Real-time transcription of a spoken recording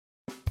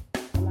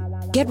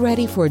Get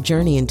ready for a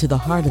journey into the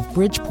heart of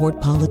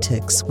Bridgeport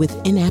politics with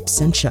In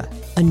Absentia,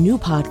 a new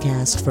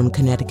podcast from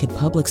Connecticut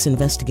Public's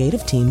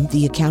investigative team,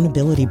 The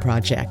Accountability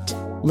Project.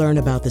 Learn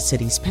about the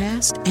city's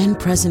past and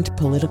present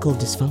political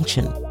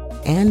dysfunction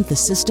and the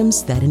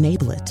systems that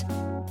enable it.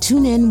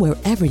 Tune in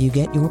wherever you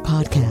get your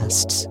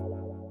podcasts.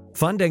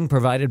 Funding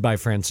provided by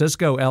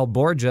Francisco L.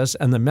 Borges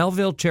and the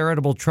Melville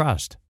Charitable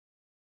Trust.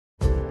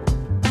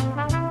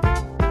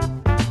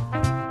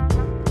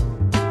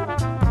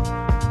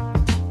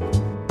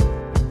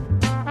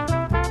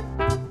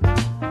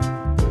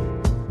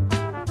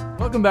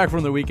 Welcome back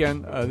from the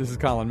weekend. This is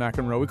Colin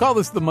McEnroe. We call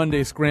this the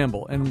Monday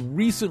Scramble, and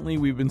recently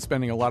we've been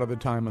spending a lot of the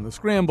time on the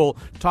Scramble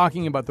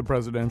talking about the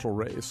presidential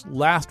race.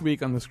 Last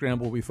week on the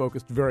Scramble, we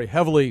focused very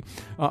heavily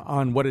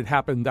on what had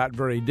happened that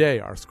very day.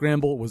 Our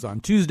Scramble was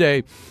on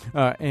Tuesday,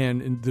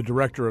 and the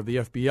director of the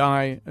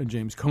FBI,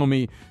 James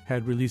Comey,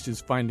 had released his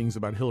findings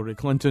about Hillary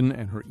Clinton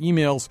and her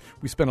emails.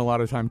 We spent a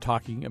lot of time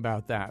talking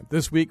about that.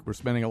 This week, we're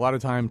spending a lot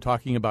of time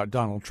talking about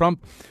Donald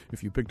Trump.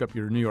 If you picked up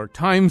your New York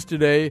Times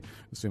today,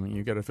 assuming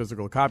you get a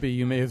physical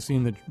copy, you may have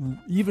seen that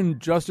even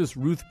Justice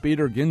Ruth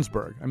Bader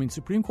Ginsburg,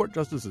 Supreme Court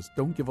justices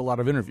don't give a lot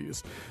of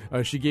interviews.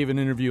 She gave an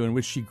interview in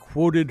which she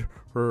quoted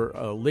her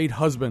late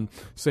husband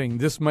saying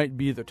this might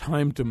be the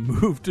time to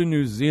move to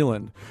New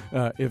Zealand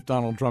if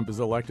Donald Trump is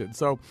elected.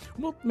 So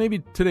we'll maybe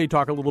today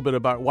talk a little bit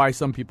about why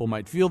some people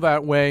might feel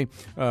that way.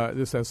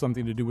 This has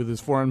something to do with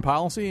his foreign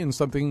policy and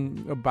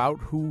something about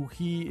who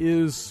he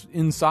is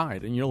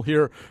inside. And you'll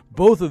hear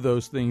both of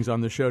those things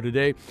on the show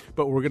today.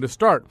 But we're going to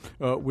start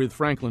with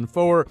Franklin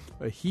Foer.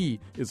 He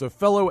is a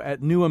fellow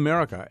at New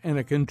America and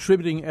a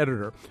contributing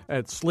editor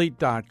at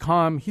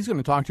Slate.com. He's going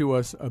to talk to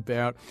us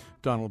about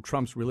Donald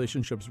Trump's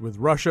relationships with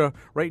Russia.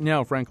 Right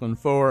now, Franklin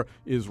Foer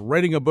is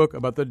writing a book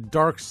about the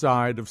dark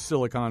side of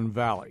Silicon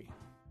Valley.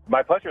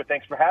 My pleasure.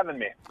 Thanks for having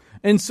me.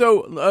 And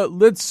so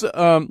let's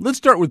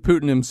start with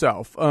Putin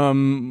himself.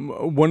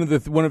 One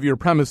of your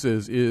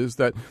premises is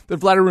that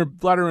Vladimir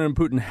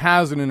Putin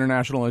has an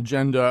international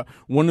agenda.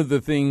 One of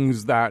the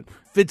things that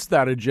fits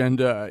that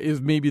agenda is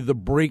maybe the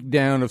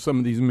breakdown of some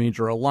of these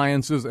major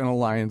alliances and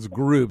alliance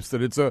groups,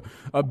 that it's a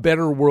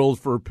better world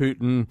for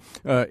Putin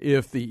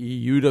if the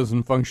EU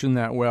doesn't function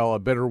that well, a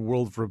better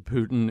world for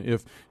Putin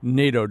if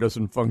NATO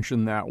doesn't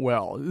function that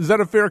well. Is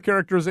that a fair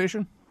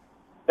characterization?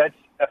 That's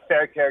a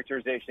fair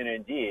characterization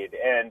indeed.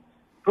 And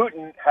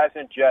Putin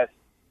hasn't just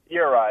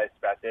theorized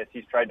about this,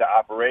 he's tried to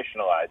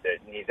operationalize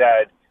it. And he's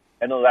had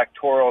an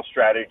electoral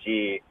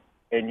strategy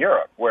in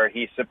Europe where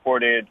he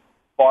supported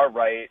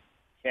far-right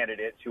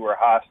candidates who were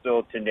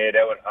hostile to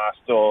NATO and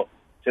hostile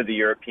to the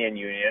European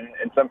Union.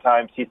 And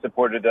sometimes he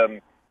supported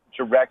them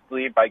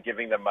directly by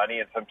giving them money,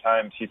 and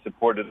sometimes he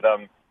supported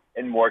them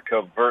in more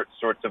covert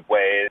sorts of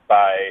ways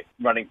by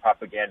running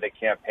propaganda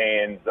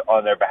campaigns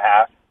on their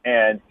behalf.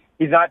 And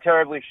he's not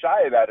terribly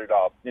shy about it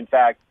all. In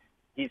fact,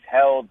 he's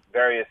held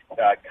various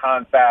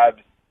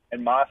confabs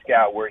in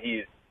Moscow where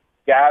he's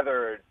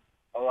gathered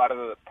a lot of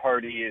the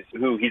parties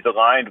who he's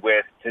aligned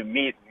with to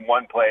meet in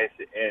one place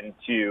and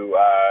to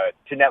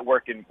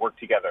network and work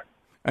together.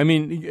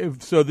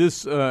 So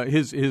this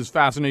his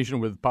fascination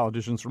with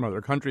politicians from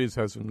other countries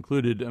has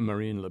included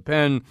Marine Le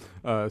Pen,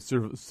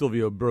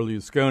 Silvio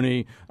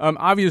Berlusconi.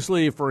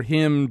 Obviously, for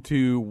him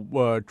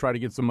to try to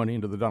get some money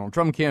into the Donald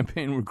Trump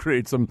campaign would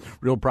create some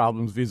real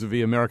problems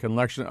vis-a-vis American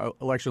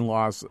election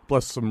laws,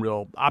 plus some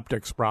real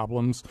optics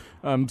problems.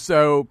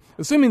 So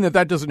assuming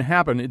that doesn't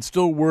happen, it's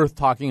still worth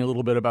talking a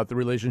little bit about the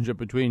relationship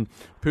between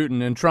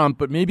Putin and Trump.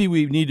 But maybe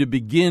we need to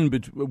begin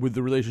with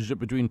the relationship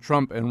between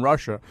Trump and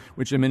Russia,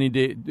 which in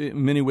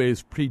many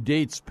ways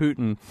predates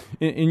Putin.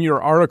 In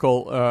your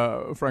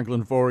article,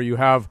 Franklin Foer, you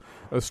have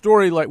a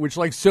story which,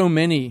 like so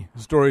many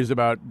stories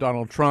about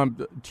Donald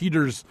Trump,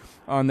 teeters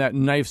on that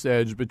knife's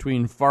edge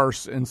between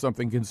farce and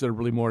something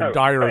considerably more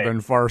dire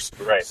than farce.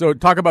 Right. So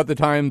talk about the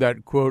time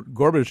that, quote,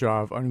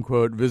 Gorbachev,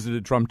 unquote,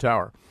 visited Trump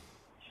Tower.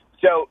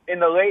 So in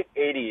the late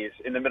 80s,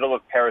 in the middle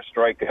of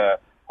perestroika,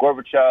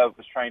 Gorbachev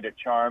was trying to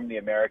charm the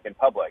American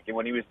public. And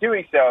when he was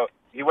doing so,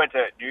 he went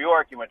to New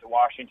York, he went to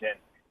Washington.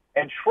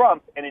 And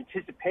Trump, in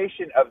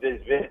anticipation of this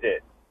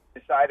visit,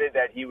 decided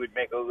that he would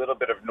make a little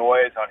bit of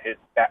noise on his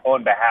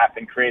own behalf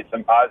and create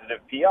some positive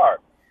PR.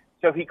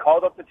 So he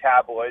called up the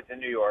tabloids in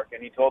New York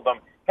and he told them,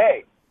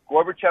 hey,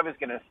 Gorbachev is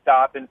going to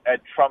stop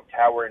at Trump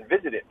Tower and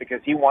visit it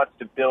because he wants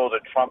to build a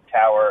Trump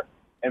Tower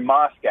in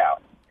Moscow.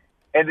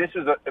 And this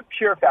was a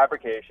pure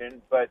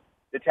fabrication, but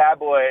the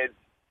tabloids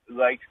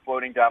liked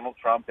quoting Donald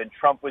Trump, and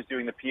Trump was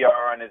doing the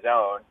PR on his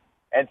own.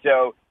 And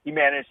so he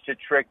managed to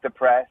trick the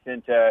press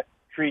into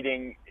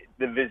treating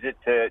the visit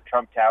to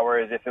Trump Tower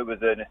as if it was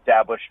an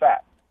established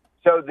fact.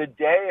 So the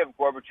day of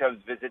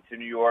Gorbachev's visit to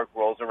New York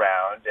rolls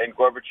around, and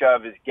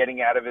Gorbachev is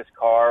getting out of his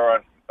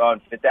car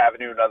on Fifth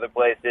Avenue and other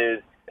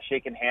places,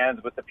 shaking hands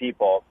with the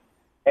people.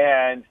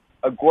 And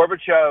a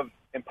Gorbachev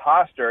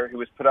imposter who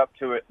was put up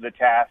to the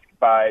task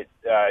by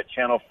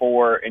Channel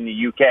 4 in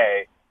the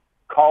UK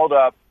called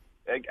up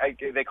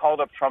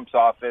Trump's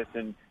office,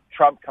 and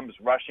Trump comes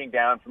rushing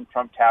down from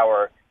Trump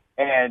Tower,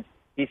 and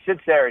he he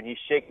sits there and he's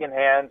shaking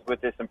hands with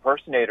this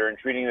impersonator and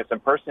treating this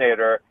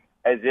impersonator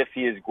as if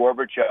he is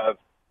Gorbachev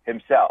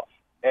himself.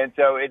 And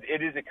so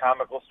it is a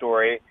comical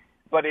story,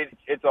 but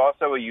it's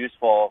also a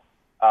useful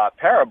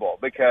parable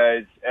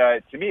because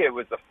to me it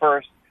was the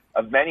first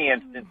of many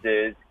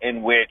instances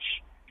in which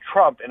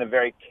Trump, in a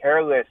very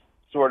careless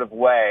sort of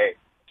way,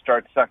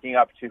 starts sucking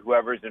up to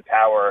whoever's in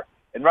power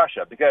in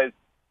Russia. Because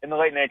in the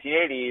late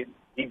 1980s,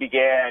 he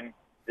began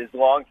this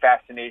long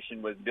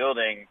fascination with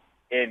building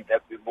in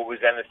what was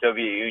then the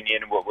Soviet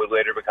Union and what would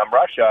later become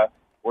Russia,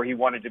 where he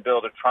wanted to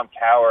build a Trump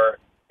Tower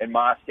in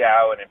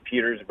Moscow and in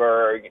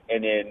Petersburg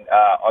and in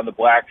on the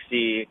Black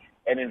Sea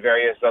and in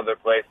various other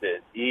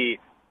places. He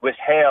was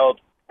hailed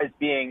as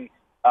being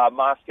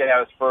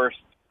Moscow's first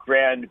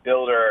grand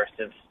builder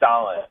since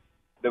Stalin.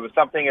 There was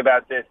something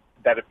about this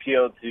that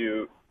appealed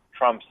to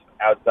Trump's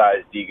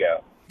outsized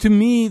ego. To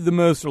me, the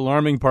most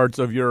alarming parts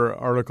of your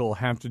article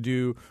have to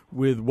do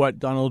with what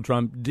Donald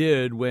Trump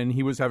did when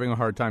he was having a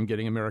hard time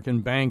getting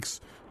American banks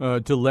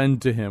to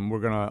lend to him. We're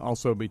going to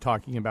also be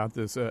talking about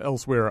this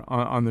elsewhere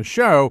on the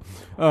show.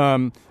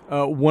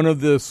 One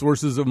of the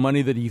sources of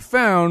money that he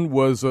found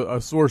was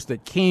a source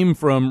that came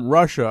from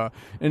Russia,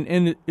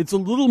 and it's a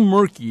little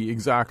murky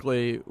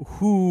exactly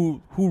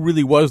who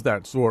really was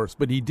that source.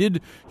 But he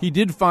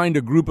did find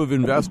a group of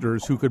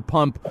investors who could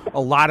pump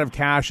a lot of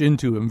cash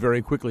into him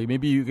very quickly.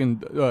 Maybe you can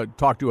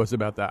talk to us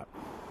about that.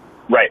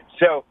 Right.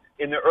 So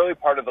in the early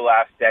part of the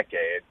last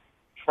decade,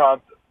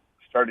 Trump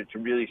started to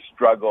really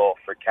struggle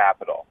for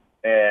capital.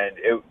 And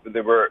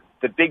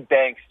the big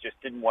banks just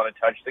didn't want to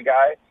touch the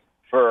guy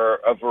for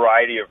a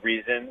variety of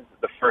reasons.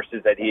 The first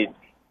is that he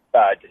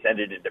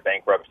descended into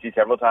bankruptcy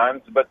several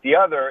times. But the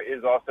other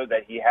is also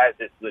that he has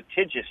this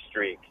litigious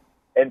streak.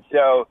 And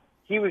so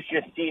he was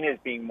just seen as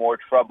being more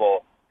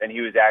trouble than he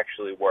was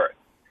actually worth.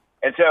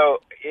 And so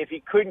if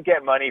he couldn't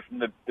get money from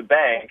the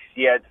banks,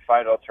 he had to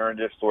find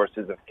alternative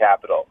sources of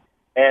capital.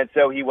 And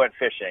so he went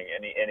fishing.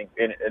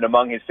 And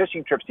among his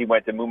fishing trips, he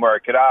went to Muammar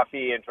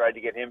Gaddafi and tried to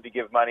get him to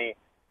give money.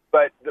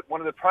 But one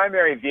of the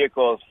primary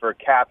vehicles for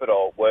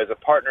capital was a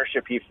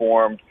partnership he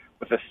formed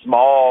with a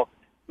small,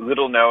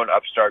 little-known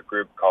upstart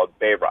group called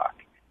Bayrock.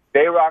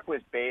 Bayrock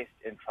was based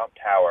in Trump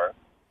Tower,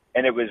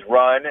 and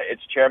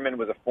its chairman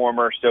was a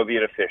former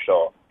Soviet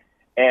official,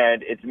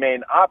 and its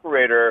main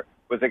operator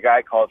was a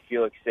guy called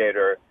Felix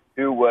Sater,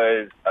 who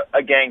was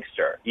a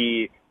gangster.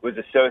 He was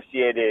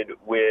associated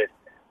with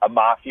a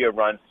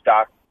mafia-run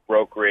stock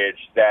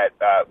brokerage that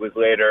was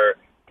later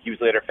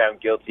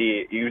found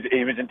guilty. He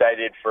was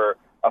indicted for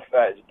as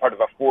part of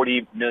a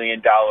 $40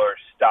 million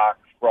stock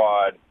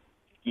fraud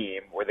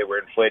scheme where they were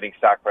inflating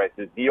stock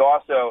prices. He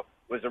also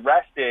was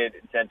arrested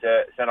and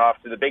sent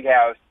off to the big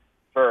house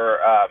for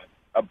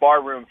a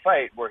barroom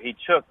fight where he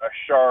took a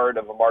shard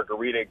of a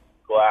margarita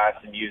glass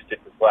and used it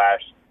to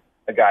slash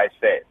a guy's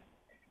face.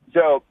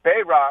 So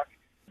Bayrock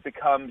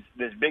becomes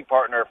this big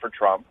partner for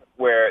Trump,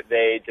 where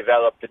they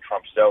develop the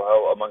Trump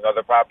Soho, among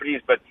other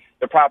properties, but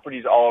the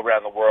properties all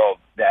around the world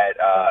that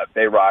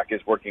Bayrock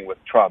is working with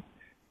Trump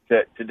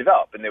to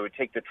develop. And they would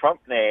take the Trump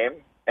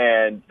name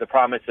and the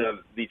promise of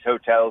these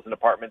hotels and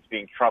apartments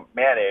being Trump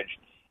managed,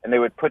 and they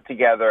would put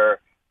together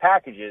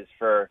packages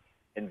for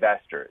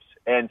investors.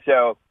 And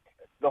so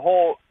the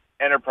whole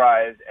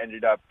enterprise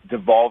ended up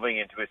devolving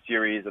into a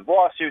series of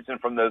lawsuits, and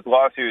from those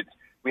lawsuits,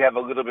 we have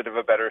a little bit of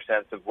a better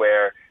sense of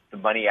where the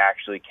money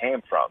actually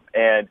came from.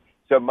 And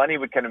so money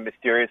would kind of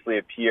mysteriously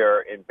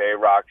appear in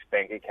Bayrock's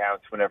bank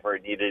accounts whenever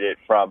it needed it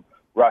from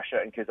Russia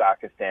and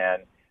Kazakhstan.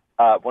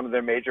 One of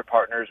their major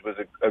partners was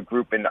a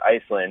group in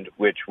Iceland,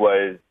 which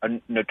was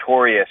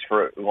notorious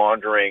for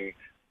laundering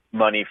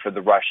money for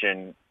the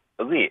Russian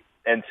elite.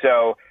 And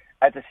so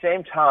at the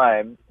same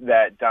time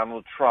that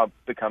Donald Trump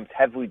becomes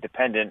heavily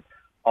dependent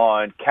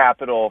on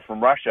capital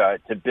from Russia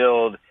to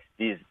build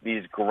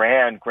these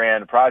grand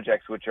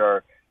projects, which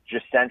are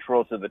just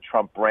central to the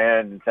Trump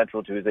brand and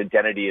central to his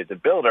identity as a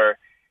builder,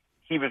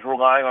 he was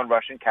relying on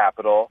Russian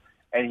capital.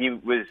 And he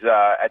was,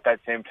 at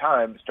that same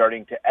time,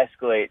 starting to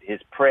escalate his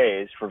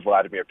praise for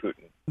Vladimir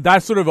Putin.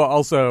 That's sort of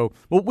also,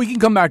 well, we can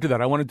come back to that.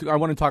 I want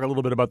to talk a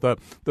little bit about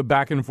the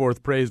back and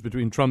forth praise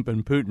between Trump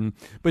and Putin.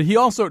 But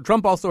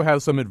Trump also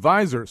has some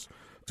advisors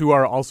who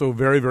are also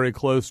very, very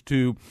close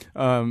to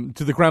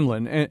the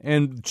Kremlin,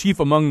 and chief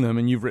among them,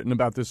 and you've written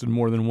about this in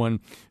more than one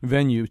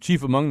venue,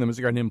 chief among them is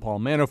a guy named Paul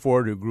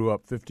Manafort, who grew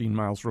up 15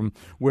 miles from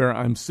where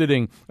I'm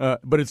sitting.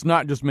 But it's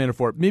not just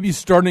Manafort. Maybe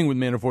starting with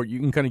Manafort, you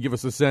can kind of give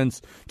us a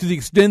sense to the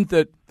extent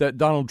that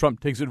Donald Trump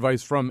takes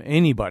advice from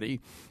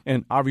anybody,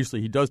 and obviously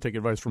he does take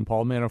advice from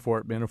Paul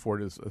Manafort.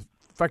 Manafort is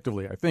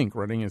effectively, I think,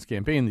 running his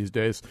campaign these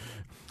days.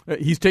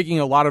 He's taking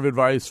a lot of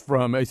advice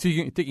from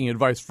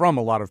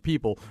a lot of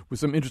people with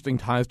some interesting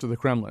ties to the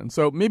Kremlin.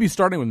 So maybe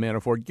starting with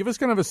Manafort, give us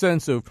kind of a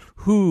sense of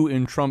who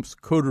in Trump's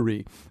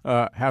coterie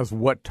has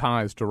what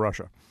ties to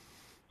Russia.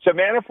 So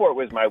Manafort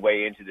was my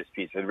way into this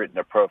piece. I'd written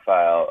a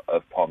profile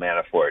of Paul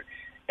Manafort.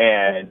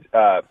 And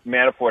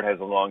Manafort has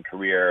a long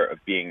career of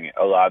being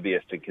a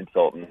lobbyist and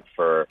consultant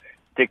for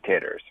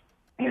dictators.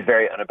 He's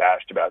very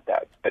unabashed about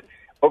that. But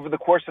over the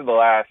course of the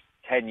last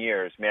 10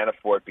 years,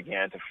 Manafort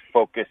began to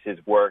focus his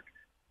work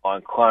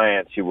on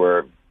clients who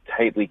were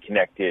tightly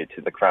connected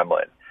to the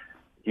Kremlin.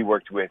 He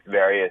worked with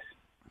various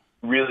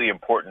really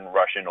important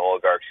Russian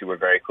oligarchs who were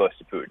very close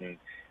to Putin.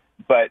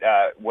 But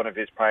one of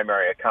his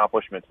primary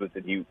accomplishments was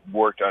that he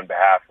worked on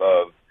behalf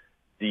of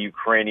the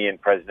Ukrainian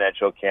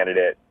presidential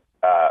candidate,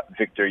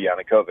 Viktor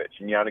Yanukovych.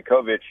 And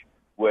Yanukovych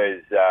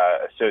was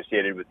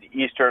associated with the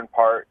eastern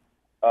part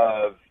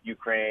of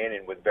Ukraine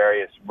and with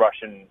various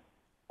Russian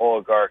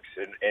oligarchs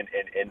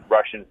and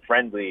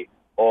Russian-friendly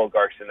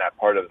oligarchs in that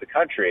part of the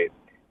country.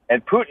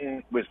 And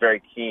Putin was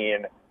very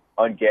keen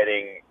on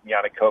getting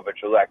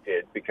Yanukovych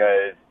elected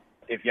because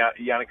if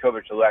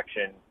Yanukovych's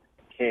election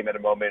came at a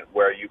moment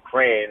where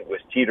Ukraine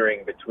was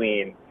teetering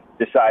between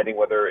deciding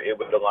whether it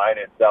would align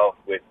itself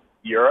with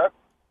Europe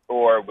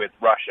or with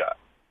Russia.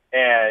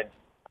 And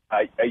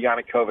a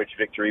Yanukovych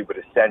victory would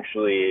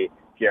essentially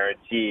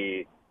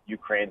guarantee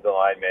Ukraine's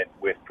alignment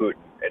with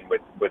Putin and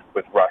with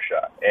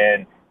Russia.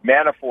 And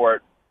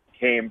Manafort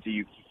came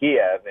to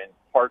Kiev and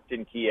parked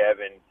in Kiev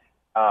and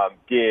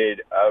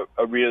did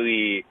a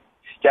really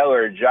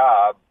stellar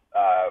job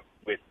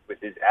with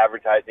his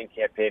advertising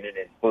campaign and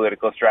his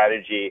political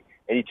strategy.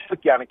 And he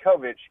took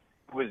Yanukovych,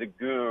 who was a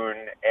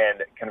goon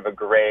and kind of a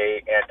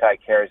gray,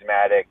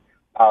 anti-charismatic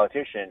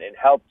politician, and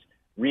helped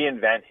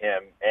reinvent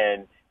him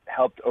and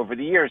helped over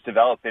the years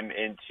develop him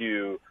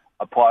into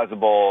a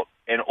plausible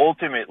and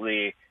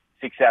ultimately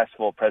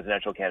successful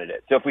presidential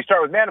candidate. So if we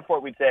start with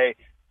Manafort, we'd say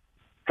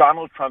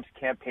Donald Trump's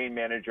campaign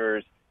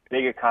manager's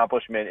big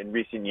accomplishment in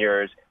recent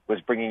years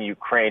was bringing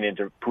Ukraine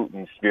into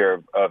Putin's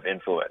sphere of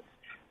influence.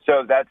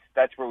 So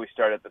that's where we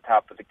start at the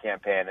top of the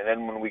campaign. And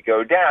then when we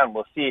go down,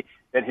 we'll see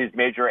that his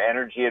major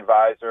energy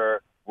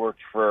advisor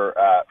worked for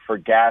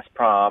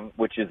Gazprom,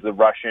 which is the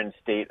Russian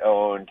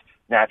state-owned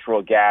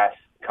natural gas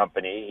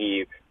company.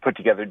 He put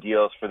together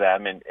deals for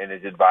them and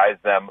has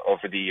advised them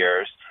over the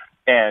years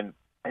and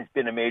has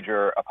been a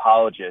major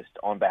apologist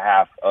on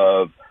behalf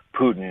of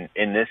Putin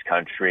in this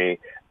country,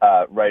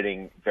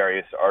 writing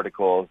various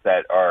articles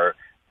that are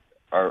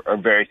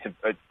very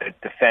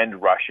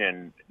defend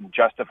Russian,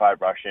 justify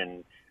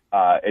Russian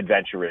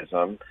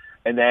adventurism.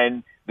 And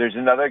then there's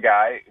another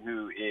guy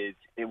who is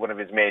one of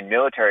his main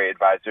military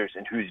advisors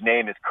and whose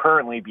name is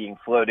currently being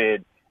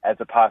floated as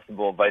a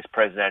possible vice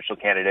presidential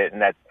candidate,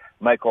 and that's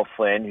Michael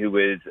Flynn, who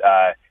was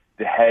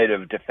the head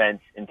of defense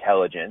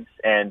intelligence.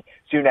 And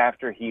soon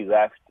after he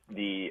left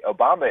the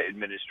Obama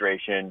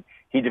administration,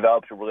 he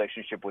developed a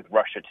relationship with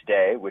Russia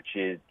Today, which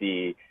is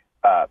the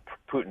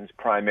Putin's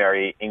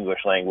primary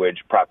English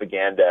language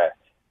propaganda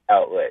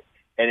outlet.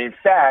 And in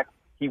fact,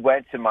 he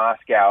went to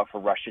Moscow for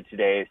Russia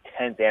Today's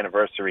 10th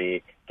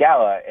anniversary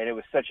gala, and it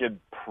was such a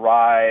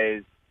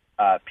prize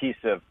piece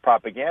of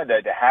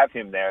propaganda to have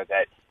him there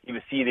that he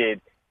was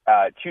seated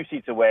 2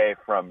 seats away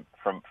from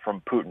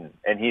Putin.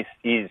 And he's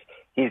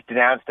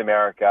denounced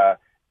American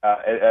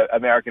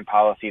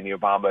policy in the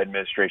Obama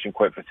administration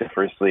quite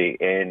vociferously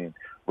in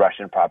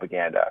Russian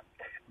propaganda.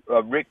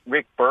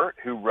 Rick Burt,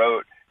 who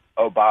wrote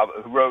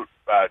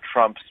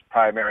Trump's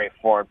primary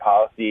foreign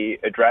policy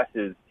address,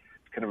 is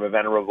kind of a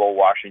venerable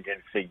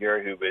Washington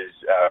figure who was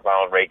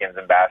Ronald Reagan's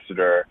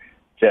ambassador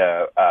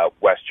to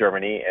West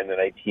Germany in the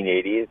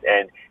 1980s.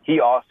 And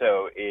he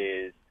also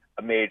is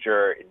a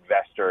major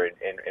investor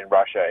in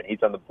Russia, and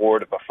he's on the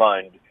board of a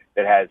fund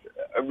that has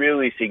a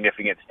really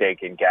significant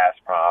stake in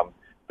Gazprom,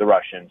 the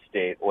Russian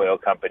state oil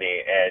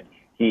company, and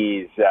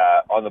he's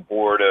on the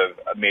board of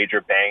a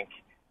major bank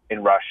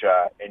in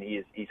Russia, and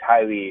he's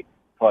highly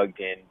plugged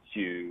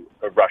into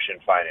Russian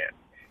finance.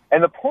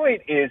 And the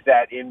point is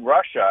that in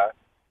Russia,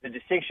 the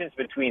distinctions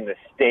between the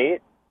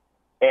state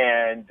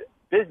and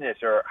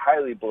business are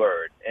highly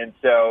blurred. And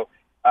so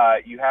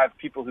you have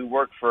people who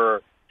work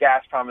for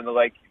Gazprom and the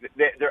like,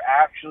 they're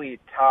actually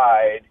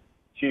tied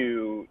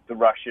to the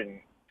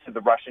Russian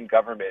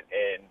government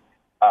in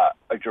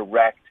a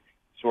direct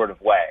sort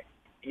of way.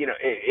 You know,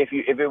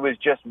 if it was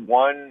just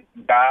one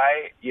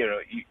guy,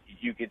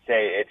 you could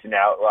say it's an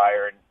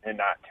outlier and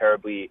not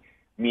terribly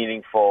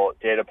meaningful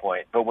data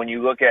point. But when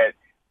you look at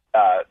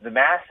the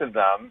mass of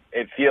them,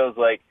 it feels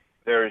like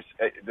there's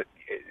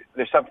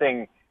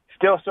something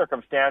still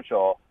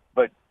circumstantial,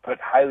 but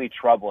highly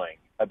troubling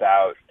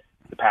about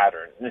the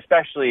patterns, and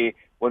especially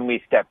when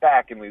we step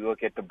back and we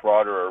look at the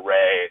broader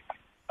array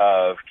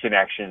of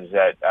connections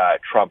that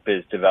Trump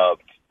has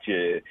developed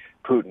to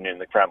Putin and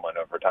the Kremlin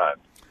over time.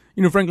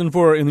 You know, Franklin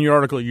Foer, in the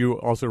article, you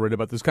also write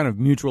about this kind of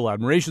mutual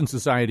admiration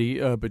society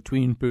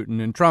between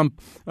Putin and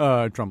Trump.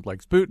 Trump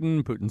likes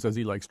Putin. Putin says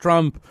he likes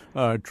Trump.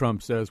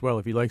 Trump says, well,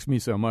 if he likes me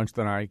so much,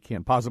 then I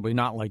can't possibly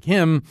not like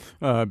him,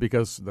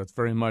 because that's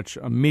very much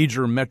a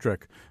major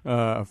metric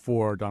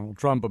for Donald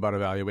Trump about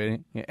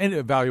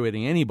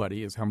evaluating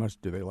anybody is how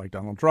much do they like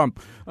Donald Trump.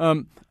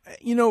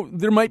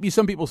 there might be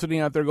some people sitting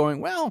out there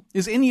going, well,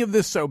 is any of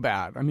this so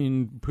bad? I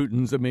mean,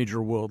 Putin's a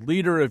major world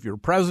leader. If you're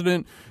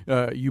president,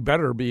 you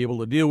better be able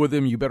to deal with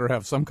him. You better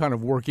have some kind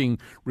of working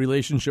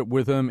relationship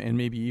with him and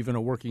maybe even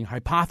a working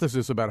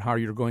hypothesis about how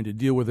you're going to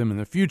deal with him in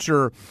the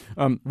future.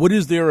 What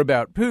is there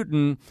about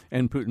Putin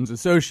and Putin's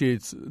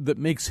associates that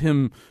makes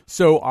him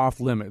so off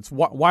limits?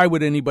 Why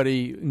would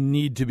anybody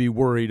need to be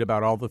worried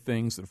about all the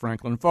things that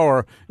Franklin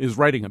Foer is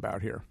writing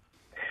about here?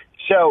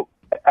 So,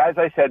 as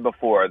I said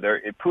before,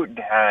 Putin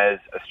has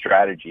a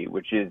strategy,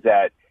 which is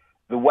that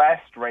the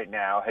West right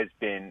now has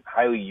been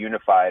highly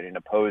unified in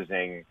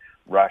opposing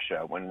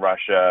Russia. When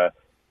Russia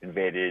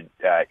invaded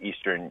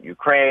eastern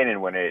Ukraine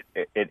and when it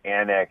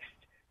annexed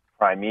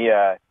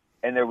Crimea,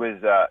 and there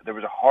was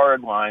a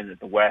hard line that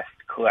the West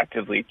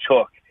collectively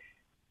took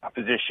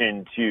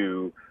opposition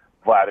to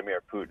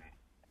Vladimir Putin.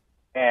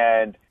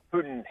 And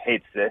Putin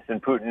hates this,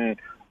 and Putin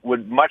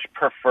would much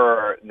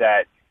prefer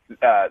that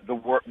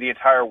the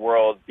entire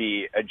world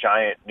be a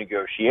giant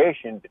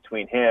negotiation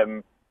between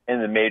him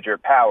and the major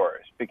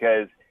powers,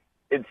 because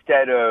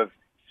instead of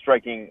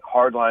striking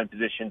hardline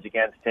positions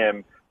against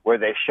him where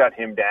they shut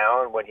him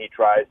down when he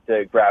tries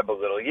to grab a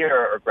little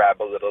here or grab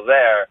a little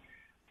there,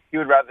 he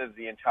would rather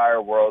the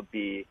entire world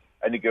be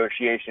a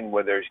negotiation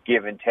where there's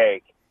give and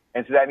take.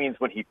 And so that means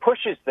when he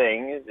pushes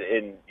things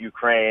in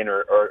Ukraine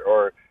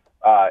or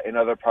in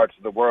other parts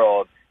of the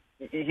world,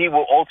 he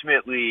will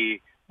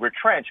ultimately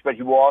retrench, but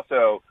he will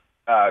also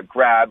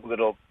grab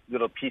little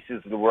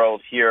pieces of the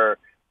world here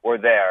or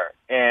there.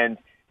 And,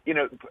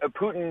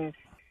 Putin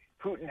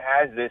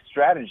has this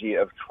strategy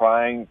of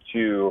trying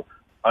to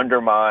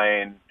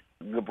undermine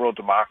liberal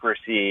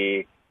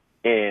democracy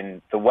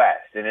in the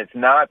West. And it's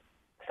not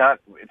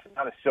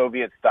a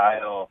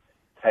Soviet-style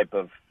type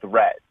of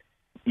threat,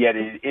 yet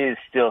it is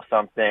still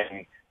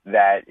something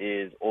that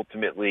is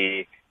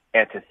ultimately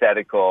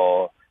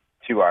antithetical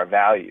to our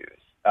values.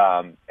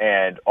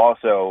 And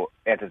also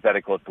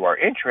antithetical to our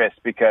interests,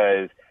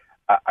 because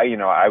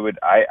I would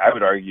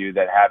argue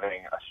that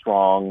having a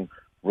strong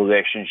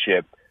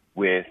relationship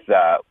with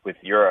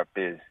Europe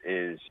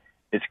is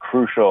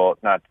crucial,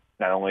 not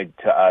only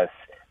to us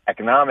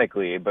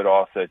economically, but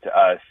also to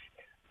us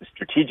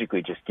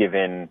strategically, just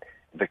given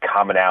the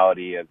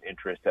commonality of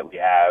interest that we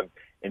have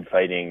in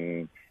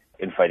fighting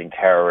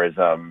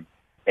terrorism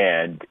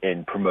and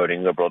in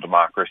promoting liberal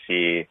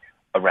democracy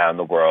around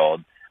the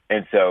world.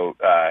 And so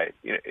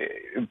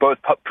both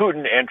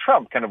Putin and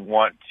Trump kind of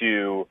want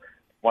to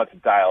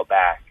dial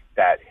back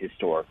that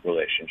historic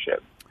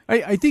relationship.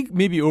 I think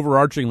maybe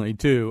overarchingly,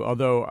 too,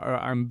 although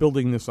I'm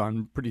building this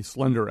on pretty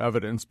slender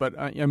evidence, but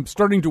I'm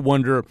starting to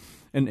wonder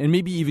and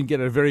maybe even get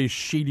a very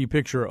shady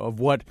picture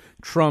of what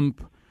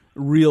Trump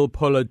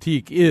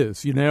realpolitik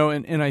is,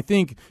 and I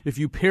think if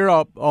you pair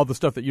up all the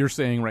stuff that you're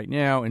saying right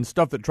now and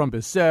stuff that Trump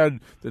has said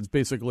that's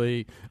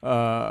basically,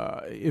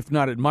 if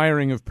not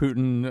admiring of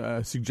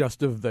Putin,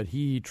 suggestive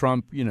that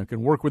Trump,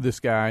 can work with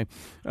this guy.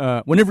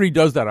 Whenever he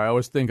does that, I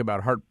always think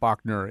about Hart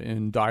Bochner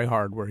in Die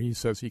Hard, where he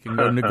says he can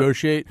go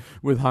negotiate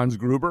with Hans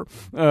Gruber,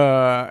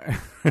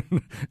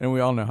 and we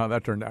all know how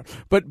that turned out.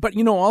 But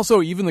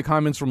also even the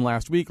comments from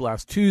last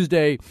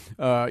Tuesday,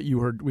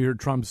 we heard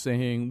Trump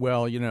saying,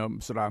 well,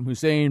 Saddam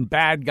Hussein,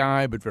 bad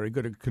guy, but very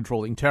good at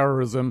controlling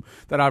terrorism.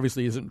 That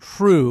obviously isn't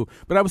true.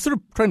 But I was sort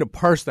of trying to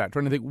parse that,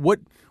 trying to think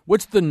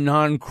what's the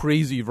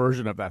non-crazy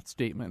version of that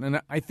statement.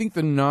 And I think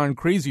the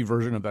non-crazy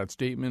version of that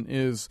statement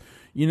is,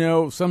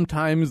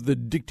 sometimes the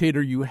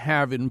dictator you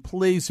have in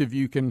place, if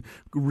you can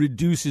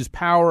reduce his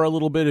power a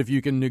little bit, if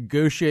you can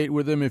negotiate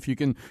with him, if you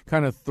can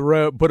kind of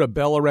put a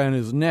bell around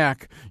his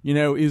neck,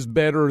 is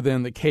better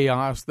than the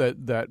chaos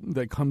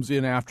that comes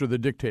in after the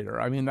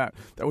dictator. I mean, that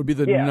would be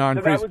the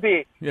non-crazy. So that would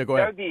be, yeah, go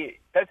ahead.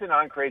 That's a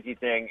non-crazy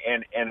thing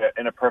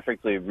and a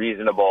perfectly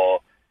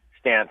reasonable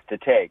stance to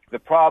take. The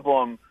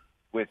problem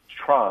with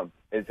Trump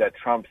is that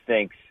Trump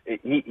thinks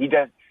he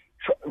does.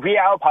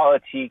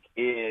 Realpolitik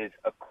is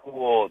a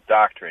cool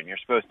doctrine. You're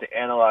supposed to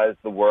analyze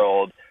the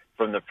world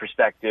from the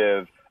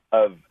perspective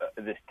of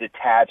this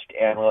detached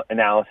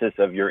analysis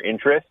of your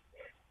interests.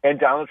 And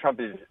Donald Trump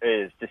is,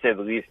 to say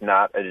the least,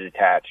 not a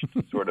detached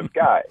sort of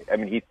guy. I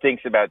mean, he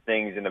thinks about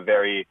things in a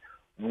very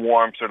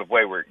warm sort of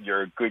way where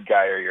you're a good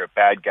guy or you're a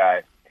bad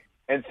guy.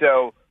 And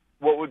so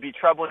what would be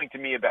troubling to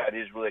me about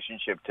his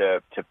relationship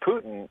to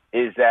Putin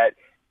is that,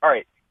 all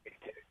right,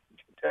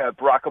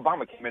 Barack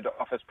Obama came into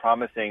office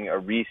promising a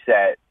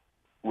reset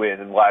with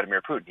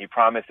Vladimir Putin. He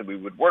promised that we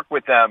would work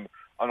with them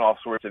on all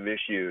sorts of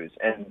issues.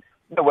 And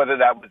whether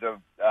that was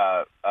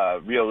a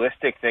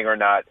realistic thing or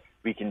not,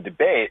 we can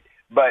debate,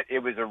 but it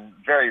was a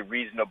very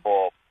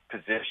reasonable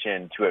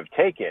position to have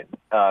taken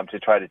to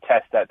try to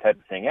test that type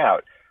of thing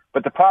out.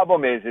 But the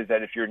problem is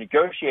that if you're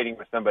negotiating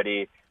with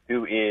somebody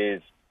who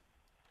is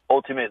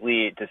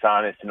ultimately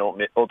dishonest and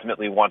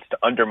ultimately wants to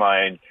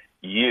undermine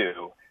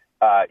you,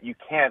 you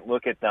can't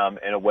look at them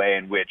in a way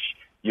in which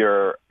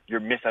you're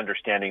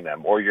misunderstanding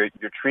them or you're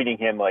treating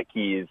him like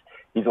he's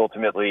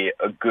ultimately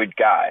a good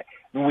guy.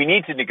 we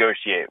need to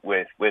negotiate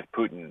with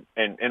Putin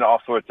in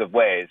all sorts of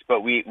ways,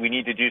 but we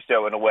need to do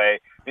so in a way.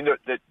 I mean,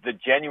 the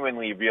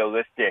genuinely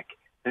realistic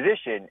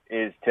position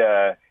is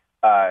to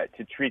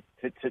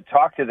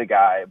talk to the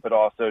guy, but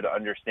also to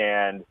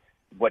understand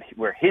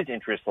where his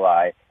interests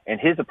lie and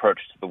his approach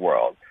to the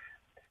world.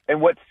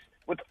 And what's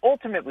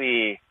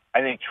ultimately,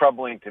 I think,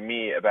 troubling to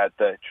me about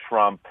the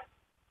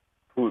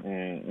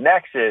Trump-Putin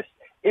nexus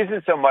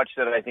isn't so much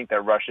that I think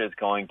that Russia is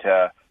going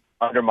to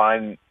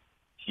undermine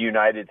the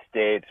United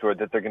States or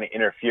that they're going to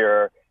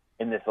interfere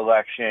in this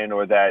election,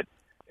 or that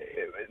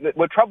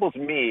what troubles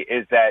me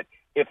is that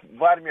if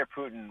Vladimir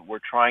Putin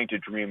were trying to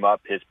dream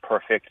up his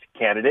perfect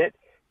candidate,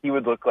 he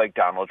would look like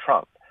Donald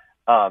Trump,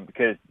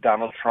 because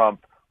Donald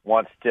Trump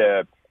wants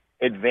to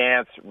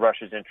advance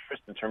Russia's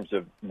interest in terms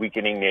of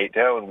weakening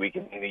NATO and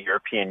weakening the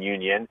European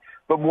Union.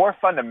 But more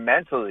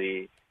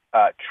fundamentally,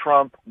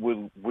 Trump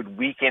would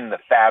weaken the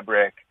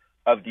fabric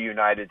of the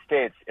United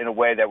States in a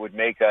way that would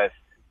make us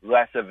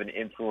less of an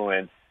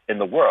influence in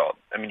the world.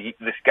 I mean,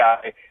 this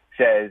guy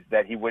says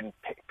that he wouldn't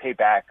pay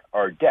back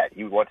our debt.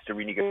 He wants to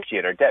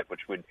renegotiate our debt,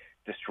 which would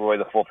destroy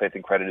the full faith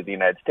and credit of the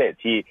United States.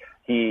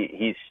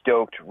 He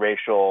stoked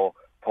racial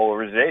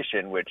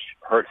polarization, which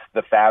hurts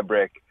the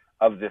fabric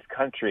of this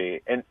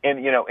country, and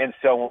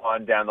so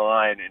on down the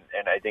line.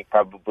 And I think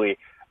probably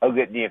a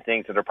litany of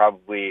things that are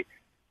probably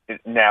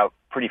now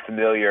pretty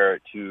familiar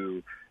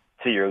to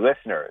your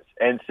listeners.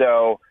 And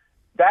so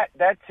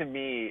that to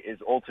me is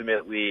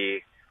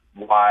ultimately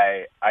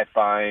why I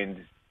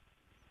find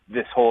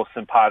this whole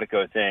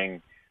simpatico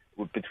thing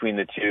between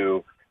the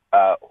two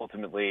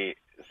ultimately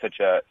such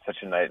a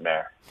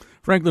nightmare.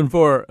 Franklin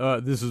Foer,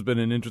 this has been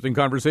an interesting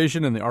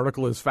conversation, and the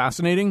article is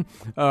fascinating.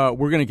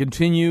 We're going to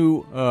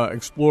continue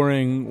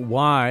exploring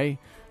why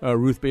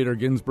Ruth Bader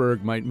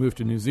Ginsburg might move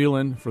to New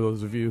Zealand, for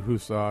those of you who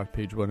saw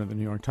page 1 of the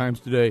New York Times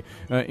today,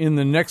 in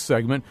the next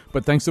segment.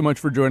 But thanks so much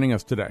for joining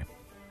us today.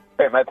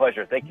 Great, my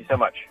pleasure. Thank you so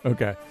much.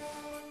 Okay.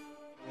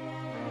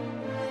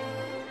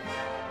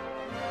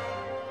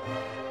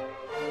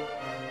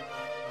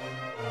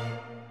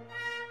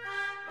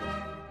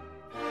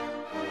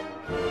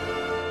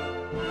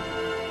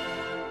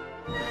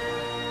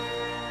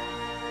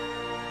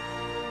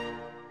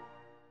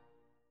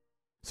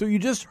 So you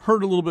just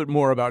heard a little bit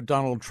more about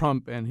Donald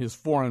Trump and his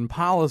foreign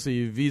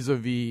policy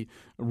vis-a-vis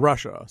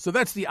Russia. So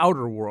that's the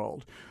outer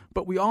world.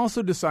 But we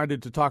also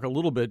decided to talk a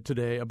little bit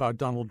today about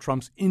Donald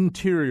Trump's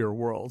interior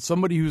world,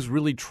 somebody who's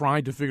really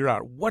tried to figure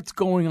out what's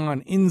going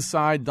on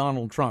inside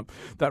Donald Trump.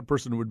 That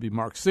person would be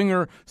Marc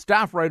Singer,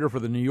 staff writer for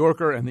The New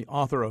Yorker and the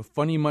author of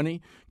Funny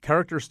Money,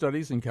 Character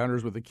Studies,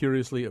 Encounters with the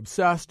Curiously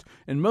Obsessed,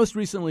 and most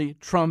recently,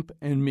 Trump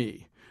and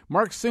Me.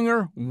 Marc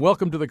Singer,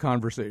 welcome to the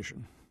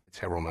conversation.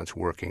 Several months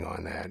working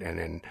on that, and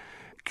then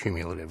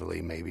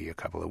cumulatively maybe a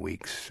couple of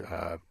weeks,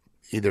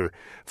 either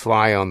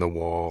fly on the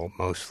wall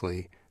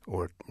mostly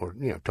or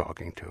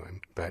talking to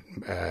him. But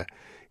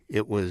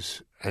it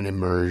was an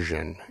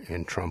immersion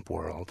in Trump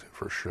world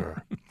for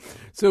sure.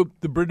 So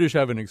the British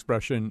have an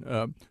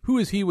expression, who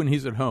is he when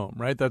he's at home,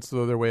 right? That's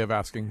their way of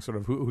asking sort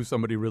of who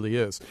somebody really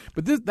is.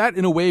 But that,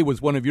 in a way,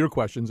 was one of your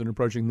questions in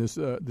approaching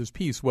this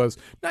piece, was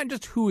not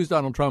just who is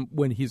Donald Trump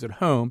when he's at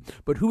home,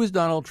 but who is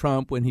Donald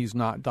Trump when he's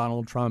not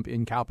Donald Trump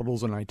in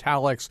capitals and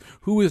italics?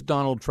 Who is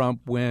Donald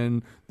Trump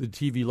when the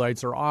TV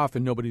lights are off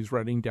and nobody's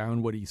writing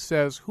down what he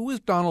says? Who is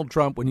Donald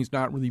Trump when he's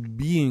not really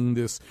being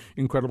this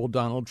incredible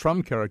Donald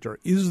Trump character?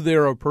 Is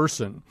there a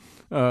person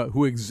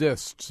who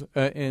exists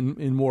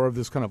in more of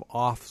this kind of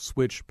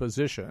off-switch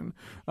position?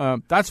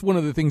 That's one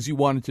of the things you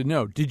wanted to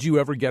know. Did you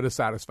ever get a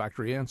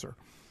satisfactory answer?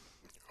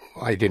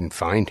 I didn't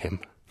find him.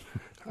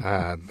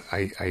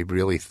 I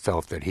really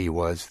felt that he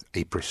was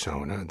a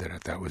persona,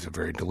 that was a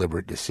very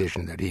deliberate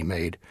decision that he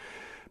made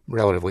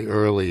relatively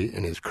early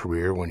in his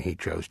career when he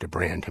chose to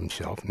brand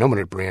himself. No one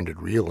had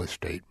branded real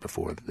estate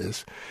before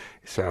this,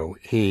 so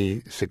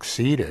he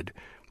succeeded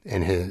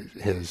in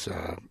his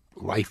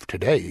life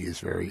today is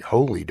very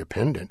wholly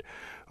dependent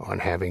on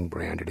having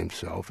branded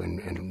himself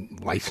and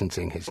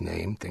licensing his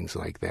name, things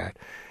like that.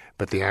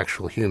 But the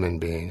actual human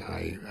being,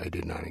 I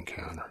did not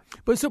encounter.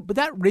 But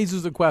that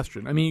raises a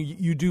question. I mean,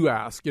 you do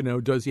ask,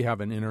 does he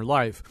have an inner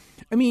life?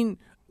 I mean,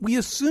 we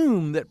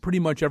assume that pretty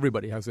much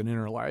everybody has an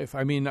inner life.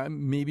 I mean,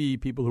 maybe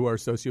people who are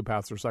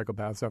sociopaths or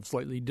psychopaths have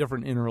slightly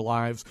different inner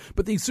lives,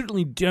 but they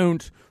certainly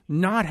don't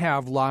not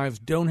have lives,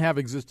 don't have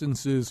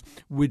existences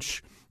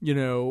which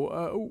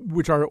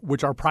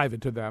are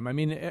private to them. I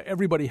mean,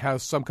 everybody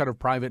has some kind of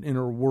private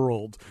inner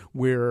world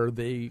where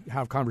they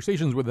have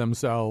conversations with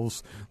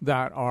themselves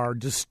that are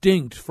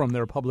distinct from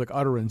their public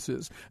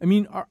utterances. I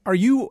mean, are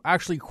you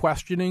actually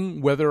questioning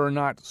whether or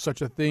not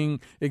such a thing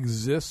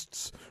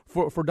exists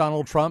for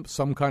Donald Trump,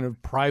 some kind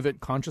of private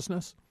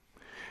consciousness?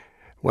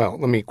 Well,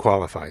 let me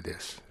qualify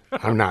this.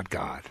 I'm not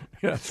God.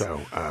 Yes.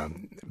 So,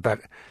 but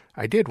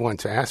I did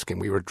once ask him.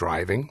 We were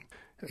driving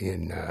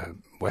in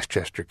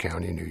Westchester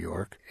County, New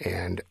York,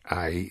 and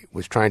I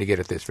was trying to get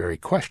at this very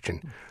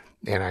question.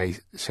 And I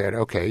said,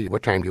 okay,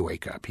 what time do you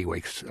wake up? He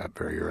wakes up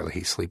very early.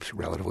 He sleeps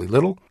relatively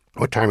little.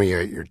 What time are you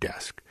at your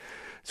desk?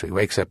 So he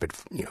wakes up at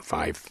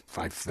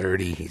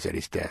 5:30. He's at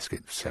his desk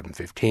at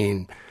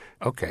 7:15.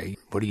 Okay,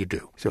 what do you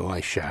do? So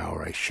I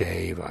shower, I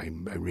shave, I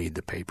read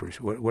the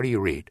papers. What do you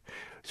read?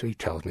 So he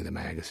tells me the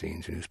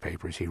magazines,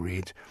 newspapers he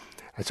reads.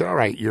 I said, all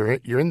right,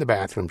 you're in the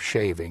bathroom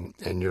shaving,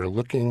 and you're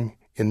looking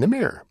in the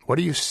mirror. What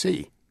do you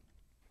see?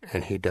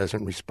 And he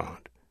doesn't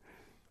respond.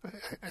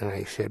 And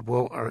I said,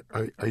 well,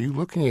 are you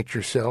looking at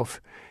yourself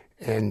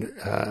and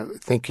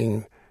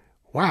thinking,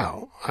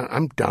 wow,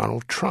 I'm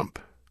Donald Trump?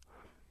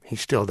 He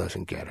still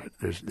doesn't get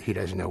it. He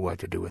doesn't know what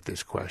to do with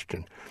this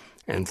question.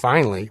 And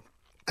finally,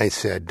 I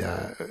said,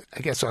 I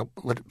guess I'll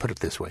put it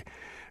this way.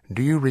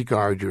 Do you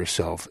regard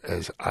yourself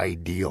as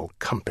ideal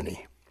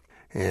company?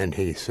 And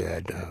he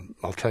said,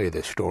 I'll tell you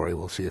this story.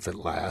 We'll see if it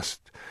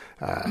lasts.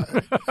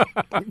 I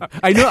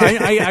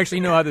actually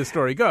know how this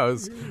story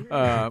goes.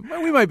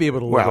 We might be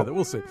able to live with it.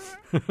 We'll see.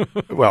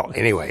 Well,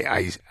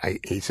 anyway,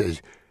 he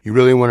says, you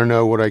really want to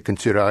know what I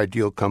consider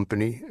ideal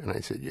company? And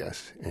I said,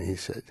 yes. And he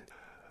said,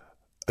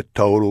 a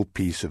total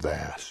piece of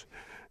ass.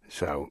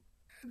 So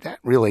that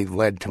really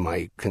led to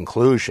my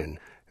conclusion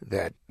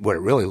that what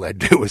it really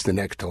led to was the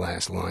next to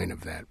last line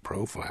of that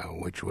profile,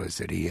 which was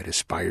that he had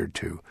aspired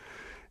to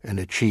and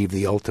achieved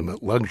the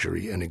ultimate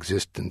luxury and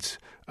existence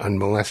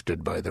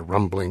unmolested by the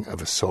rumbling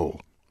of a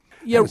soul.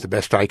 Yeah, that was the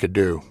best I could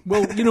do.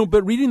 Well,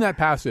 but reading that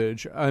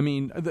passage, I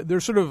mean,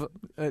 there's sort of,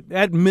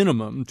 at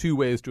minimum, two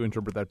ways to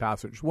interpret that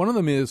passage. One of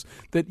them is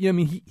that,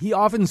 he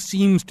often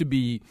seems to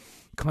be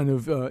kind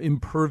of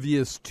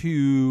impervious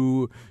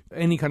to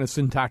any kind of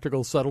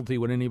syntactical subtlety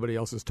when anybody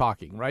else is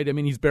talking, right? I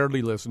mean, he's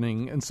barely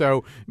listening, and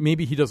so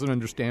maybe he doesn't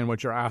understand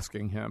what you're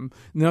asking him.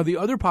 Now, the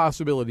other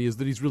possibility is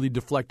that he's really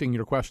deflecting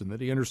your question, that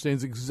he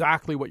understands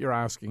exactly what you're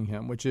asking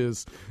him, which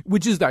is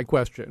that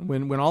question.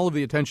 When all of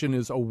the attention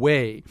is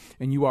away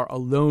and you are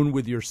alone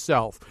with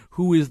yourself,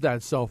 who is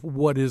that self?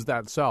 What is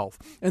that self?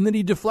 And then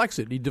he deflects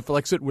it. He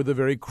deflects it with a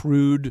very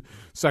crude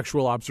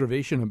sexual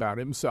observation about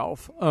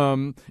himself.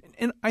 And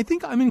I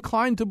think I'm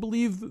inclined to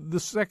believe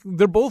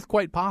they're both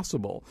quite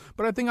possible.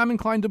 But I think I'm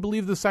inclined to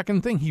believe the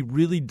second thing. He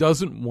really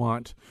doesn't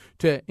want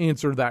to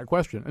answer that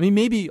question. I mean,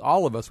 maybe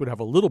all of us would have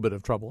a little bit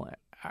of trouble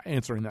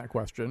answering that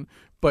question.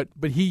 But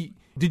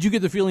did you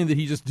get the feeling that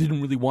he just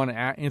didn't really want to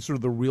answer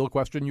the real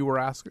question you were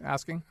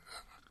asking?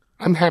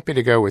 I'm happy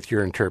to go with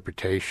your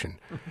interpretation.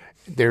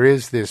 There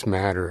is this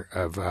matter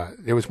of,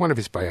 there was one of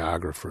his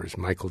biographers,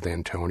 Michael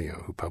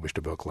D'Antonio, who published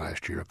a book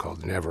last year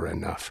called Never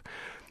Enough.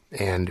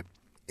 And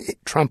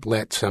Trump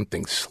let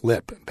something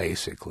slip,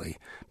 basically,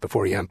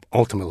 before he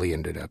ultimately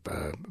ended up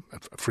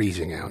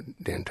freezing out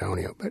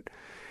D'Antonio. But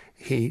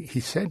he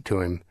said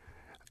to him,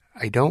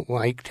 I don't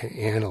like to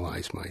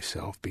analyze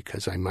myself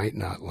because I might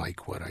not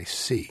like what I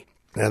see.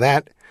 Now,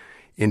 that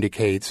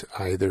indicates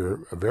either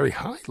a very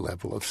high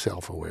level of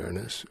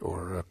self-awareness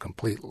or a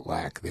complete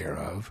lack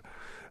thereof,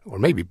 or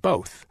maybe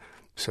both.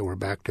 So we're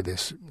back to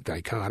this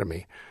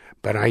dichotomy.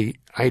 But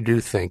I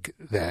do think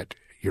that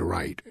you're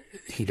right.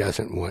 He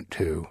doesn't want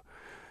to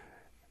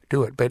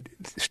do it. But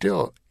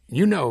still,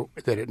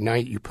 that at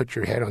night you put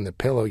your head on the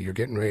pillow, you're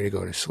getting ready to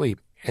go to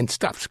sleep, and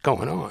stuff's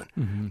going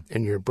on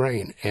in your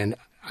brain. And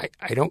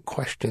I don't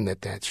question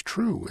that that's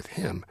true with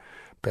him,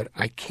 but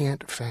I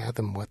can't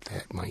fathom what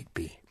that might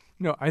be.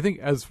 No, I think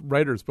as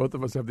writers, both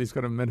of us have these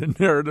kind of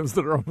meta-narratives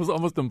that are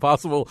almost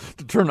impossible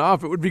to turn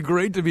off. It would be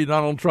great to be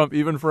Donald Trump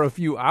even for a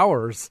few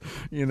hours,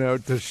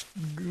 to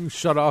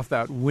shut off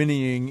that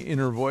whinnying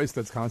inner voice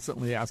that's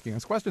constantly asking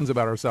us questions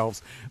about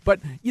ourselves. But,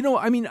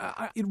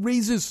 it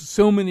raises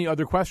so many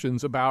other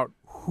questions about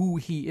who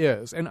he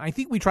is. And I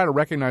think we try to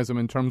recognize him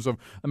in terms of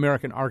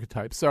American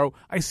archetypes. So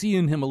I see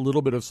in him a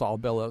little bit of Saul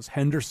Bellows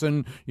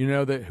Henderson,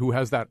 who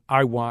has that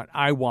I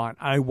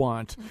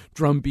want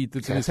drumbeat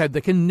that's in his head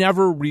that can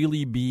never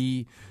really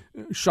be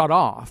shut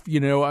off.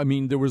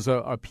 There was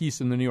a piece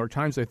in the New York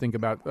Times, I think,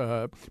 about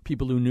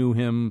people who knew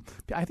him.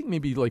 I think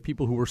maybe like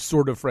people who were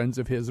sort of friends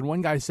of his. And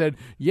one guy said,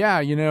 in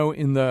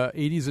the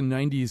 80s and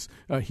 90s,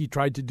 he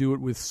tried to do it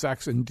with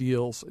sex and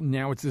deals.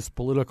 Now it's this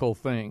political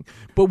thing.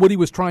 But what he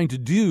was trying to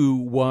do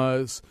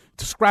was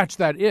to scratch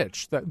that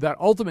itch that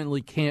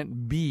ultimately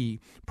can't be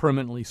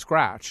permanently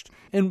scratched.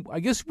 And I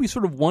guess we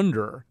sort of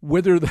wonder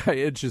whether that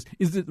itch is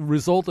it the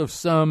result of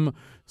some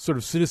sort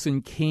of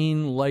Citizen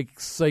Kane-like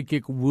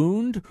psychic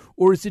wound,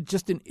 or is it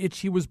just an itch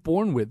he was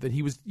born with, that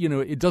he was,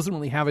 it doesn't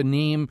really have a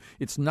name.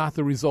 It's not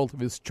the result of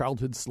his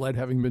childhood sled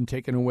having been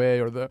taken away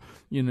or the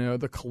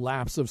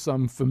collapse of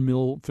some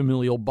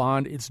familial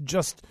bond. It's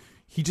just,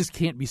 he just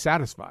can't be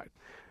satisfied.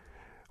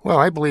 Well,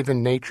 I believe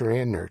in nature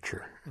and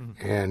nurture.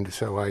 And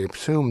so I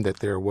assume that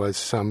there was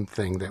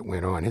something that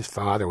went on. His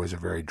father was a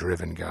very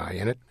driven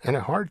guy and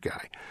a hard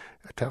guy,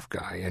 a tough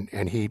guy.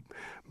 And he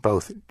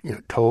both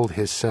told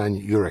his son,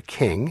 you're a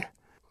king.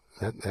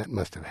 That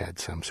must have had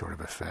some sort of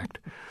effect.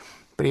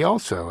 But he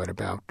also, at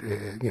about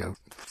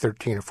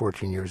 13 or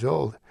 14 years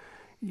old,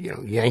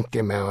 yanked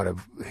him out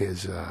of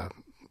his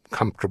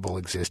comfortable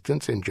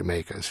existence in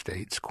Jamaica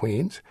Estates,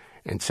 Queens,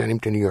 and sent him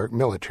to New York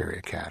Military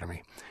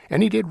Academy.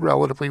 And he did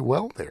relatively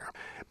well there.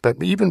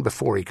 But even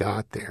before he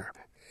got there,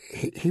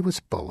 he was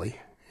a bully.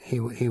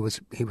 He was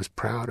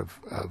proud of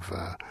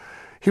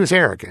he was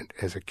arrogant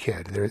as a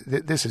kid.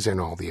 This is in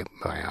all the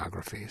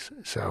biographies.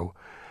 So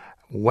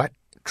what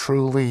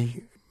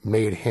truly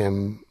made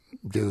him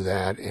do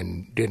that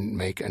and didn't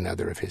make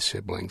another of his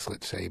siblings,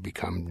 let's say,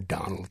 become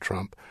Donald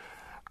Trump,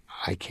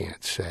 I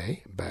can't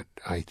say. But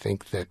I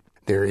think that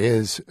there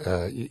is,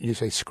 you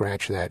say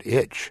scratch that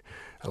itch.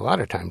 A lot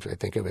of times I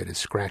think of it as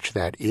scratch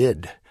that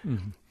id.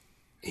 Mm-hmm.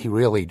 He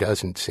really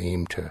doesn't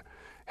seem to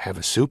have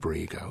a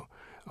superego,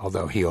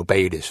 although he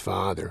obeyed his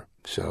father.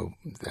 So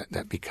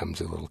that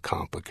becomes a little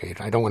complicated.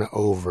 I don't want to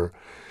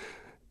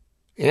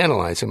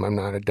over-analyze him. I'm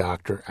not a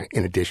doctor.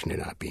 In addition to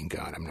not being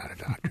God, I'm not a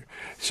doctor.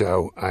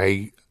 So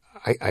I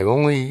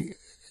only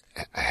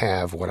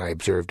have what I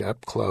observed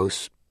up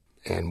close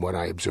and what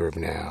I observe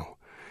now.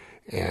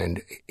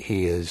 And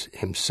he is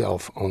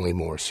himself only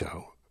more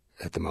so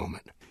at the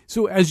moment.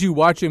 So as you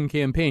watch him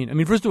campaign, I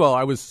mean, first of all,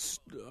 I was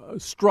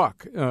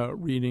struck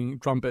reading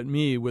Trump at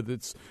Me with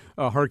its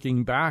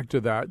harking back to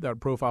that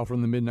profile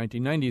from the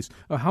mid-1990s,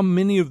 how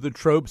many of the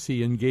tropes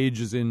he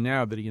engages in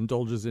now, that he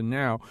indulges in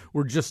now,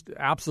 were just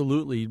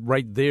absolutely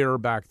right there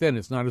back then.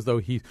 It's not as though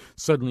he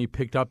suddenly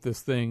picked up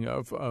this thing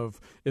of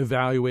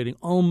evaluating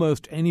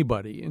almost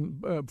anybody,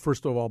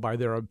 first of all, by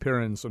their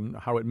appearance and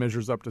how it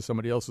measures up to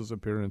somebody else's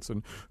appearance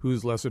and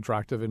who's less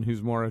attractive and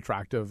who's more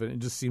attractive. And it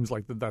just seems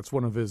like that's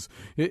one of his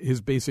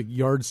basic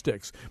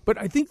yardsticks. But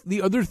I think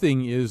the other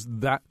thing is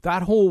that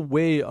whole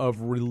way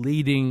of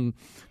relating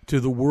to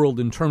the world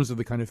in terms of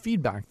the kind of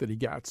feedback that he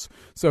gets.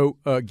 So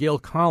Gail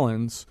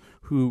Collins,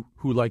 who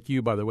like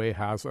you, by the way,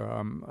 has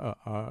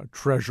a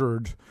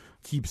treasured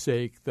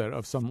keepsake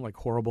of some like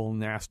horrible,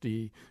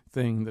 nasty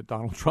thing that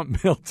Donald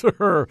Trump mailed to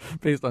her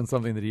based on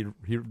something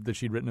that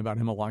she'd written about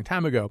him a long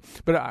time ago.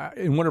 But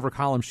in one of her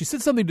columns, she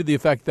said something to the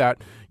effect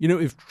that,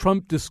 if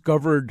Trump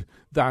discovered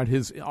that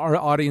our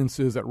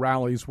audiences at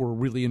rallies were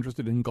really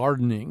interested in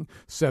gardening,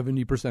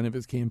 70% of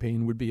his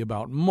campaign would be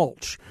about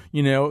mulch.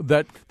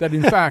 That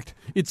in fact,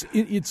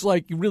 it's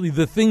like really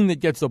the thing that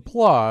gets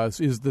applause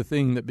is the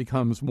thing that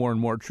becomes more and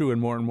more true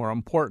and more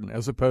important,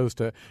 as opposed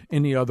to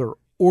any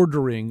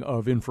ordering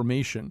of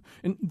information.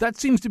 And that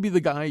seems to be the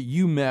guy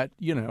you met,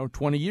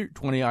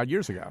 20 odd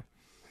years ago.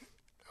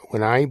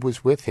 When I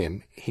was with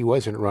him, he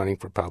wasn't running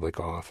for public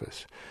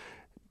office.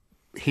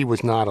 He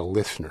was not a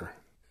listener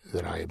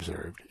that I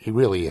observed. He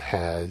really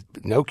had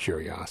no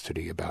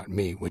curiosity about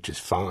me, which is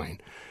fine.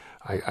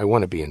 I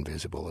want to be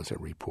invisible as a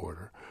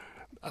reporter.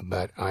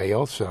 But I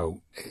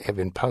also have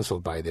been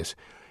puzzled by this.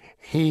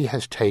 He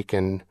has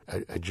taken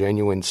a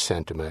genuine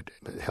sentiment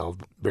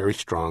held very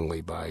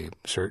strongly by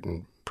a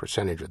certain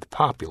percentage of the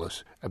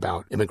populace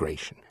about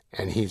immigration.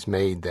 And he's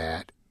made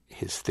that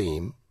his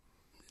theme.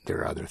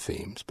 There are other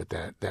themes, but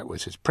that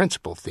was his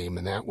principal theme,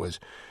 and that was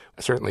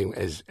certainly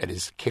at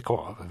his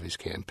kickoff of his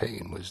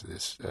campaign was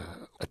this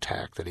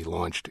attack that he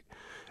launched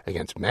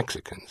against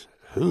Mexicans.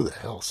 Who the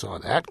hell saw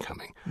that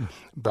coming?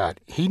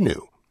 But he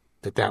knew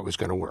that was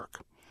going to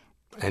work,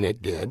 and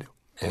it did.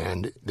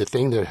 And the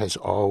thing that has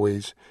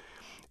always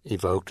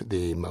evoked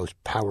the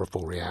most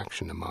powerful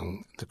reaction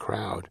among the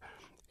crowd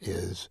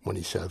is when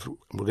he says,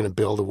 we're going to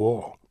build a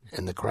wall.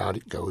 And the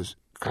crowd goes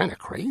kind of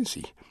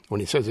crazy. When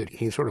he says it,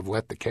 he sort of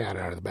let the cat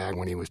out of the bag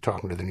when he was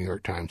talking to the New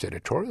York Times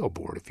editorial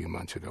board a few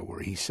months ago,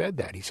 where he said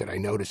that. He said, I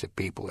notice if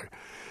people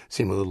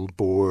seem a little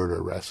bored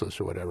or restless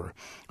or whatever,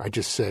 I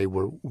just say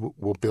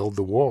we'll build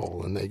the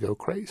wall, and they go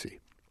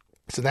crazy.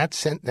 So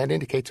that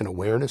indicates an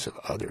awareness of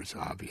others,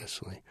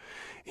 obviously.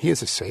 He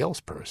is a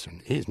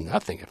salesperson. He's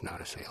nothing if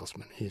not a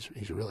salesman. He's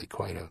really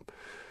quite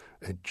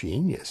a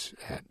genius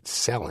at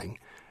selling.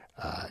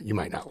 You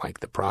might not like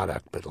the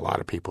product, but a lot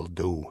of people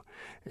do.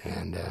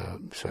 And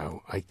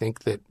so I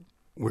think that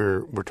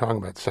we're talking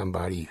about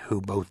somebody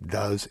who both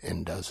does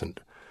and doesn't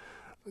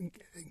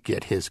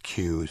get his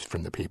cues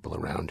from the people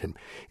around him.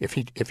 If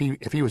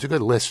he was a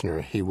good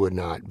listener, he would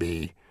not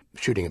be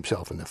shooting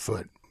himself in the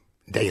foot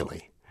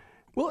daily.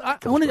 Well,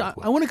 I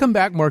want to come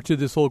back, Mark, to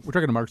this whole – we're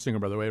talking to Mark Singer,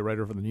 by the way,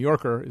 writer for The New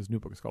Yorker. His new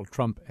book is called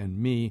Trump and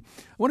Me.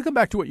 I want to come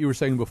back to what you were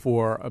saying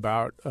before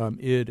about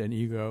id and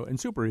ego and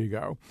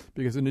superego,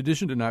 because in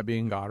addition to not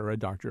being God or a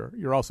doctor,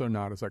 you're also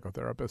not a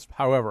psychotherapist.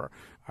 However,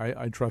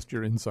 I trust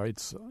your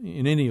insights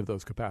in any of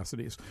those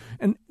capacities.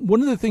 And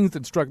one of the things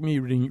that struck me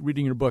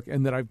reading your book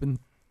and that I've been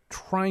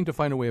trying to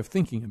find a way of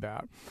thinking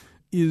about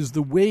is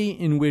the way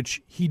in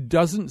which he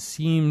doesn't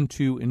seem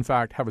to, in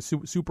fact, have a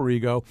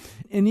superego.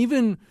 And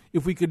even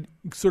if we could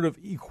sort of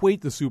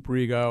equate the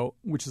superego,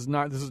 this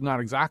is not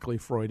exactly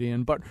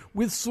Freudian, but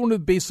with sort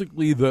of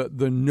basically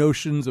the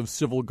notions of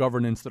civil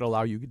governance that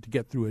allow you to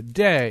get through a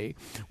day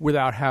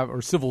without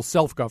or civil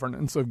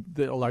self-governance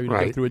that allow you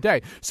to get through a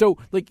day. So,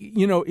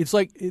 it's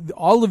like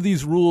all of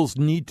these rules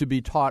need to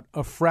be taught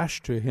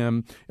afresh to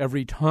him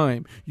every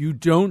time. You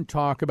don't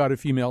talk about a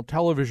female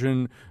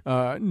television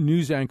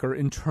news anchor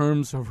in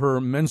terms of her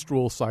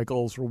menstrual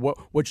cycles or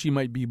what she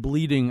might be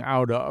bleeding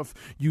out of.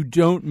 You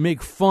don't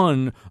make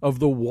fun of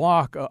the water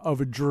talk of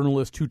a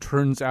journalist who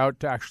turns out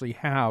to actually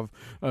have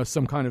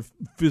some kind of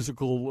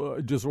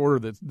physical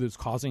disorder that's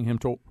causing him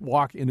to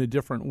walk in a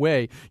different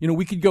way.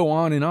 We could go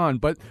on,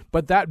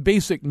 but that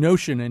basic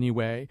notion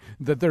anyway,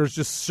 that there's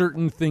just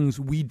certain things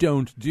we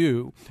don't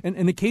do.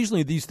 And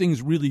occasionally these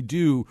things really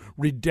do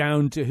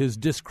redound to his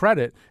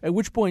discredit, at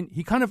which point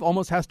he kind of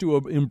almost has to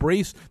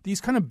embrace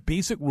these kind of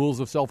basic rules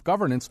of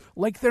self-governance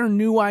like they're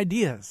new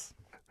ideas.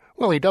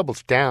 Well, he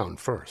doubles down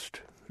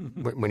first.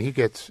 When he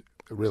gets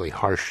really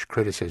harsh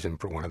criticism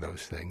for one of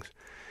those things,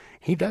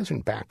 he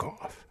doesn't back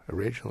off.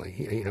 Originally,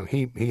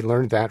 he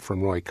learned that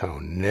from Roy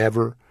Cohn.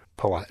 Never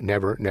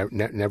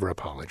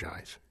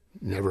apologize.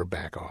 Never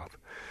back off.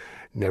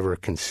 Never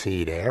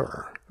concede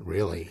error.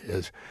 Really,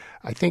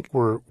 I think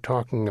we're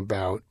talking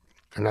about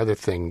another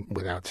thing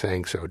without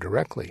saying so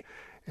directly,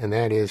 and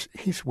that is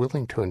he's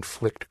willing to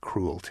inflict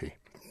cruelty.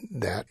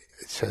 That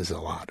says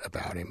a lot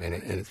about him,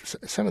 and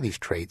some of these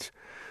traits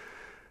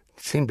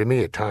seem to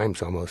me at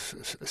times almost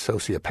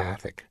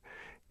sociopathic.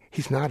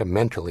 He's not a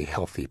mentally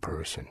healthy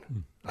person.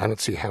 I don't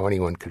see how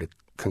anyone could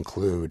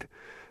conclude,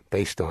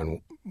 based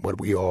on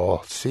what we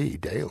all see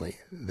daily,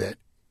 that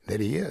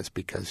he is,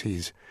 because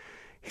he's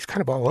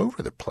kind of all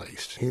over the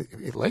place.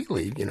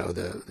 Lately,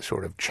 the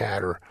sort of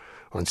chatter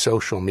on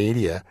social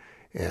media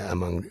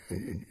among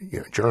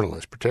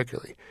journalists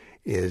particularly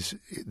is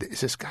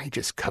this guy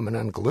just coming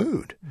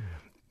unglued.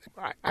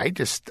 I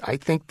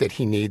think that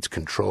he needs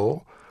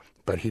control,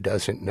 but he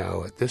doesn't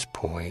know at this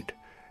point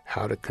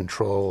how to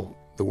control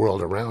the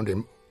world around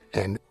him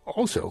and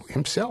also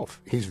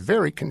himself. He's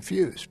very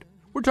confused.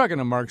 We're talking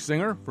to Marc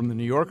Singer from The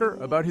New Yorker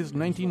about his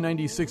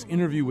 1996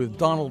 interview with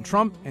Donald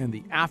Trump and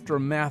the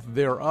aftermath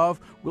thereof.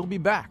 We'll be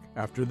back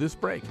after this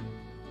break.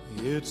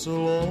 It's a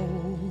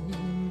lonely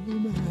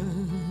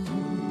man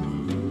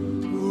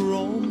who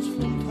roams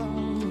from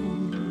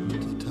town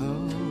to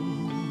town,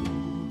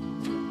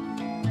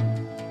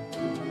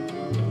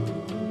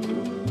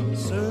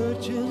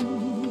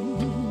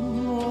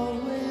 searching,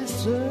 always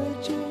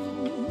searching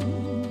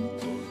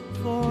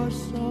for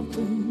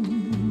something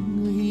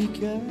he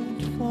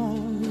can't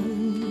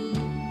find,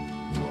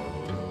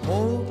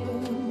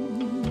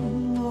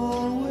 hoping,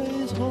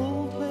 always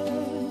hoping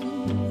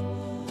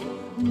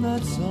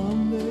that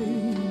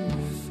someday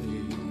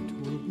fate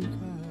will be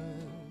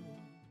kind.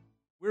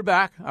 We're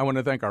back. I want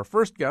to thank our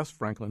first guest,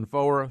 Franklin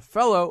Foer,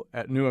 fellow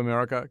at New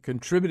America,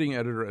 contributing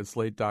editor at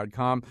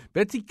Slate.com.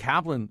 Betsy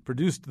Kaplan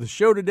produced the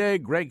show today.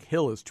 Greg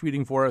Hill is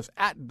tweeting for us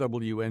at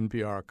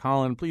WNPR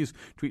Colin. Please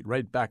tweet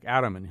right back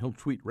at him, and he'll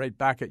tweet right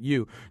back at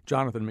you.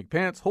 Jonathan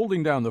McPants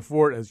holding down the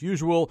fort as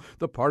usual.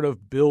 The part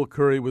of Bill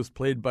Curry was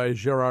played by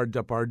Gerard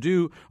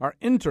Depardieu. Our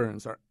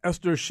interns are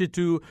Esther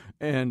Shitu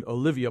and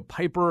Olivia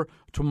Piper.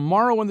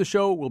 Tomorrow on the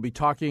show, we'll be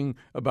talking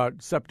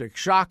about septic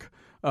shock.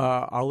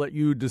 I'll let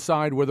you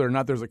decide whether or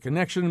not there's a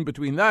connection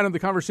between that and the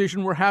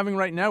conversation we're having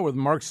right now with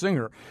Marc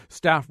Singer,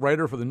 staff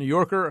writer for The New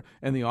Yorker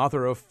and the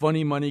author of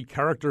Funny Money,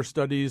 Character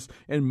Studies,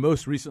 and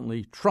most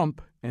recently,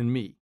 Trump and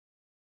Me.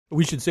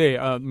 We should say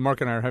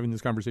Mark and I are having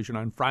this conversation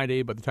on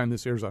Friday. By the time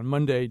this airs on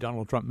Monday,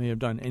 Donald Trump may have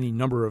done any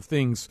number of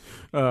things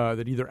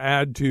that either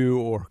add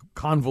to or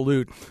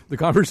convolute the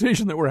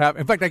conversation that we're having.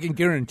 In fact, I can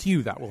guarantee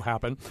you that will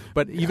happen.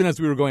 But even as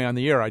we were going on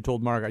the air, I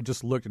told Mark, I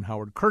just looked, and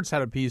Howard Kurtz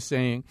had a piece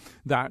saying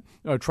that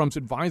Trump's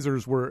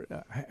advisors were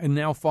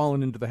now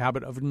fallen into the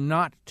habit of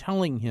not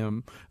telling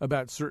him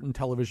about certain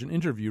television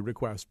interview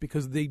requests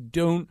because they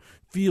don't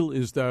feel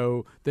as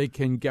though they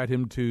can get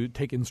him to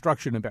take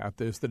instruction about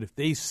this, that if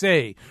they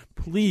say,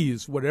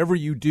 please, whatever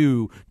you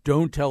do,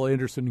 don't tell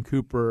Anderson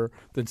Cooper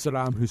that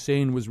Saddam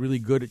Hussein was really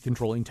good at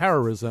controlling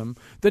terrorism,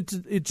 that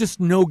it's just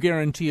no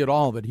guarantee at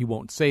all that he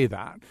won't say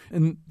that.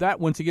 And that,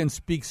 once again,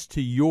 speaks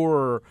to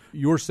your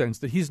sense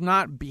that he's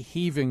not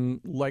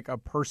behaving like a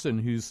person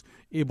who's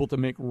able to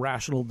make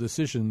rational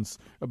decisions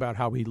about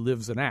how he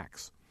lives and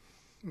acts.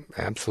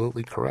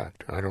 Absolutely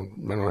correct. I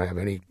don't have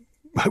any.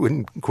 I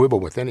wouldn't quibble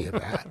with any of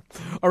that.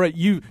 All right,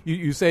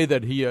 you say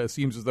that he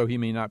seems as though he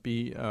may not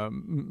be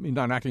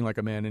not acting like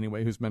a man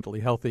anyway who's mentally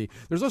healthy.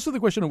 There's also the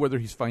question of whether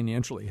he's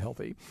financially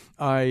healthy.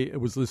 I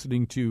was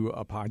listening to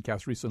a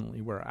podcast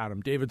recently where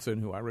Adam Davidson,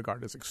 who I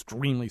regard as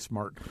extremely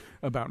smart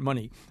about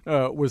money,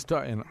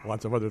 and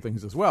lots of other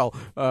things as well,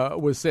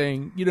 was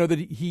saying,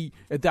 that he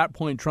at that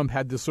point Trump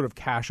had this sort of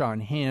cash on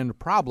hand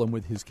problem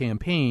with his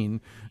campaign,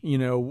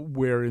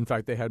 where in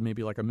fact they had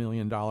maybe like $1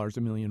 million,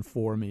 $1.4 million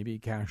maybe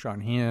cash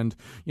on hand.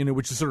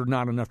 Which is sort of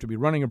not enough to be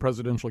running a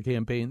presidential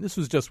campaign. This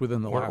was just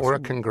within the last... Or a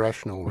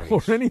congressional race.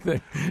 Or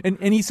anything. And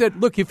he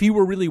said, look, if he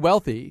were really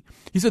wealthy,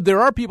 he said, there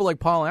are people like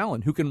Paul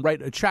Allen who can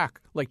write a check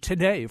like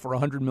today for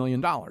 $100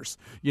 million,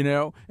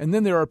 and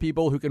then there are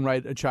people who can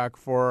write a check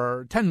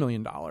for $10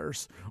 million.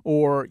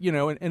 Or,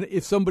 and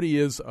if somebody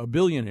is a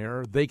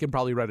billionaire, they can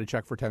probably write a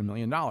check for $10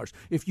 million.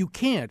 If you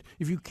can't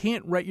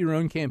write your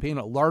own campaign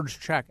a large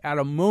check at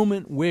a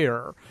moment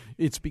where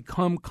it's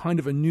become kind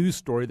of a news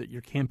story that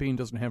your campaign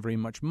doesn't have very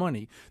much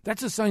money.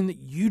 That's a sign that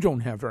you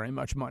don't have very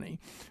much money.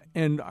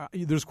 And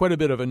there's quite a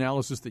bit of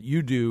analysis that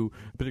you do,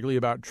 particularly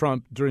about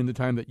Trump during the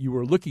time that you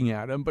were looking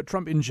at him, but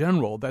Trump in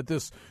general, that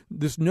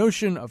this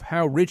notion of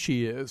how rich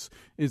he is,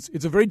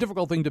 it's a very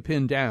difficult thing to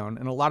pin down,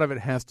 and a lot of it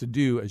has to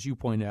do, as you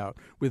point out,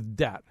 with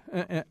debt.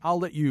 And I'll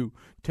let you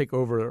take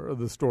over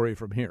the story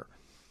from here.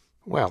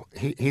 Well,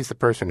 he's the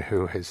person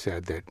who has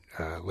said that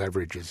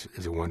leverage is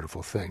a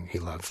wonderful thing. He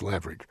loves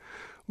leverage.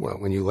 Well,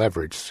 when you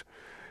leverage,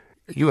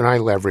 you and I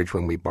leverage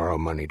when we borrow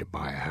money to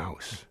buy a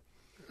house.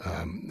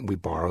 We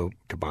borrow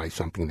to buy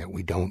something that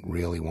we don't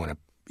really want to.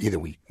 Either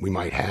we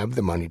might have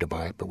the money to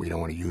buy it, but we don't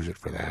want to use it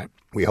for that.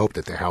 We hope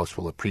that the house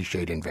will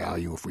appreciate in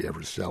value if we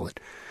ever sell it.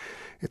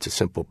 It's a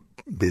simple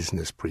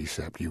business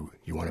precept. You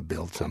want to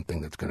build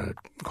something that's going to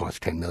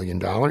cost $10 million.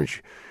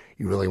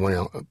 You really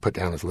want to put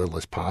down as little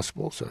as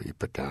possible, so you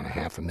put down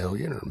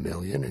 $500,000 or $1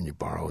 million, and you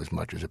borrow as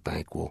much as a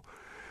bank will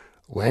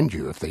lend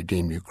you if they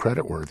deem you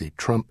creditworthy.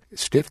 Trump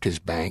stiffed his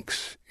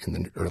banks in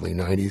the early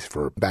 90s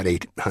for about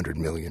 $800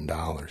 million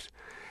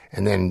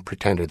and then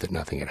pretended that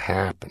nothing had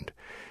happened.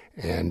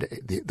 And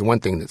the one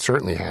thing that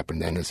certainly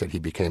happened then is that he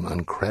became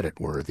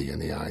uncreditworthy in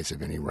the eyes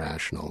of any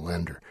rational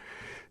lender.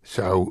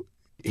 So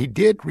he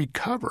did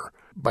recover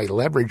by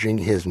leveraging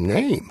his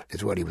name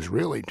is what he was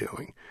really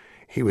doing.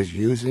 He was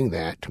using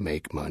that to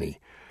make money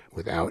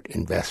without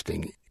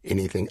investing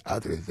anything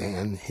other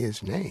than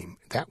his name.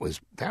 That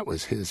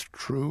was his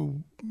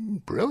true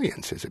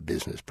brilliance as a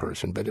business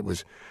person, but it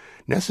was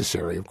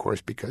necessary, of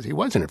course, because he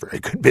wasn't a very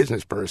good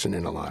business person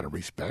in a lot of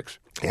respects.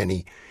 And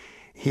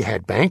he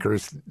had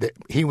bankers that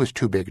he was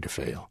too big to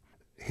fail.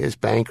 His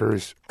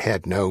bankers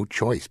had no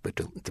choice but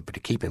to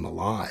keep him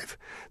alive.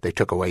 They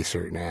took away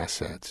certain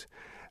assets,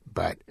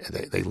 but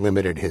they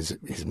limited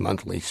his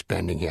monthly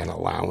spending. He had an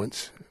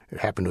allowance. It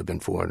happened to have been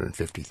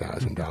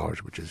 $450,000,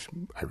 which is,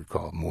 I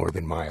recall, more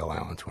than my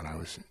allowance when I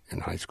was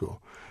in high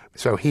school.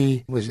 So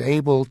he was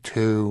able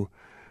to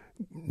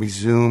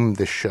resume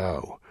the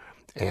show.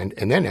 And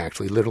then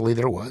actually, literally,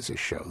 there was a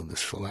show, The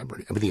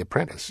Celebrity, The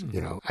Apprentice.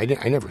 You know, I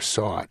never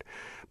saw it,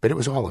 but it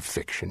was all a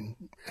fiction.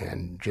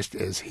 And just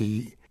as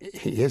he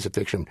is a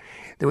fiction,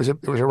 there was a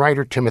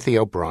writer, Timothy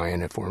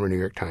O'Brien, a former New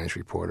York Times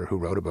reporter, who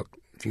wrote a book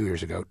a few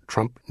years ago,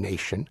 Trump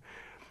Nation.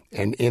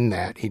 And in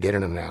that, he did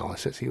an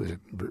analysis. He was a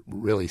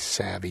really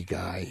savvy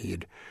guy.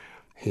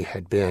 He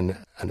had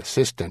been an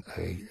assistant,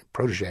 a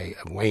protege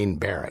of Wayne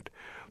Barrett,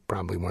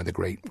 probably one of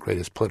the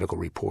greatest political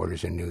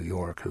reporters in New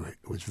York, who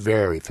was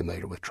very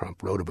familiar with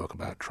Trump, wrote a book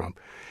about Trump.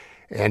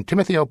 And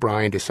Timothy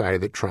O'Brien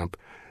decided that Trump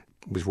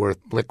was worth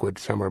liquid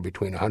somewhere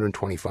between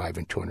 $125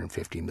 and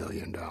 $250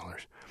 million.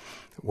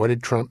 What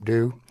did Trump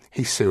do?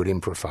 He sued him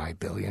for $5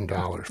 billion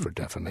for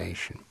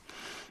defamation.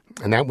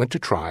 And that went to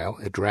trial.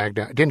 It dragged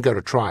out. It didn't go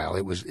to trial.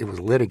 It was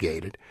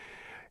litigated.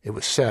 It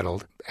was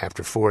settled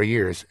after 4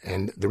 years.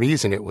 And the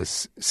reason it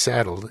was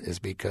settled is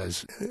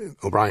because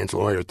O'Brien's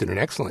lawyer did an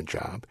excellent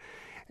job.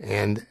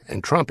 And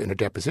Trump, in a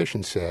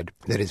deposition, said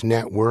that his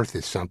net worth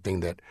is something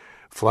that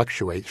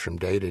fluctuates from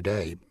day to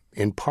day,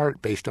 in part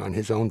based on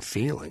his own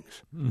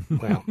feelings.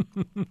 Well,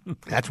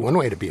 that's one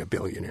way to be a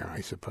billionaire,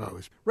 I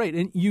suppose. Right.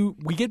 And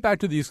we get back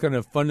to these kind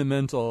of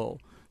fundamental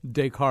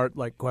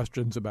Descartes-like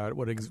questions about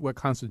what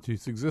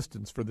constitutes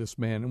existence for this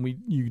man. And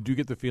you do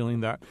get the feeling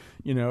that,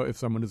 if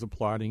someone is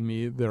applauding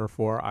me,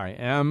 therefore I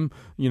am.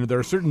 There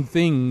are certain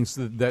things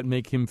that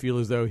make him feel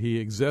as though he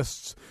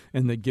exists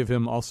and that give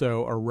him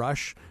also a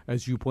rush.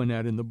 As you point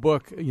out in the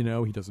book, he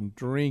doesn't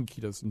drink,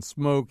 he doesn't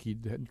smoke, he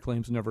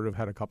claims never to have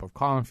had a cup of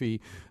coffee.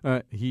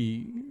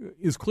 He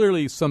is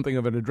clearly something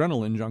of an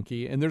adrenaline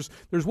junkie. And there's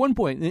one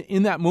point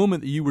in that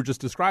moment that you were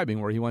just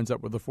describing where he winds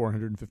up with a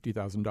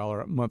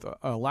 $450,000 a month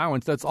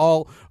allowance. That's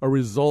all a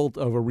result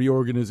of a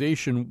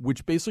reorganization,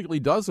 which basically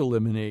does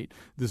eliminate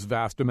this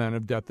vast amount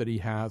of debt that he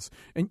has.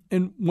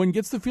 And one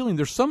gets the feeling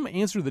there's some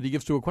answer that he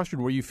gives to a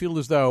question where you feel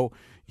as though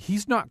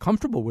he's not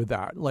comfortable with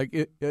that. Like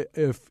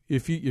if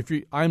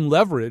I'm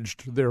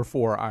leveraged,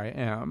 therefore I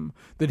am.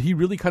 That he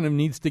really kind of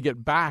needs to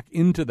get back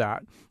into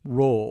that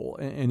role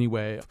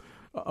anyway,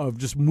 of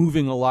just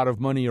moving a lot of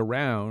money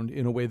around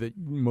in a way that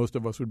most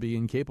of us would be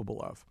incapable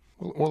of.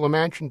 Well,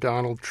 imagine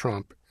Donald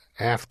Trump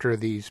after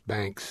these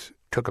banks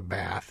took a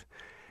bath.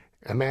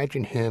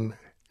 Imagine him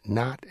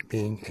not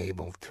being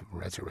able to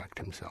resurrect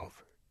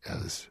himself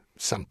as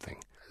something.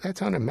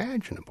 That's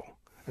unimaginable.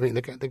 I mean,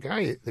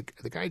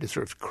 the guy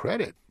deserves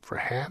credit for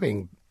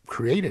having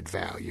created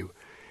value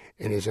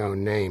in his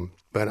own name,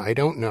 but I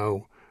don't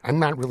know. I'm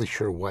not really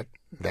sure what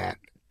that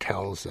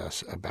tells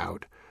us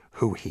about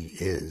who he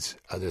is,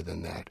 other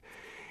than that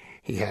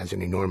he has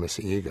an enormous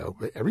ego.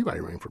 But everybody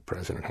running for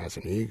president has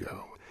an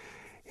ego,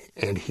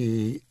 and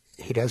he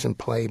doesn't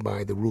play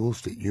by the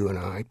rules that you and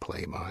I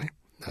play by,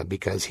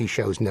 because he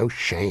shows no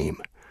shame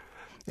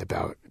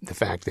about the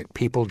fact that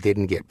people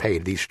didn't get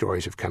paid. These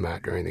stories have come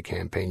out during the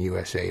campaign.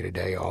 USA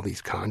Today, all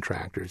these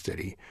contractors that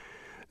he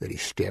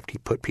stiffed. He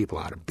put people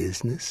out of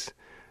business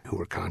who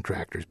were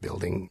contractors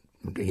building,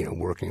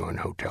 working on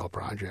hotel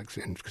projects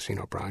and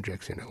casino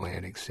projects in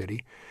Atlantic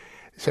City.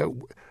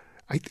 So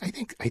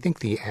I think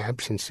the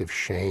absence of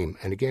shame,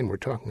 and again, we're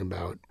talking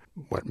about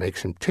what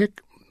makes him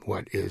tick,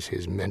 what is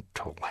his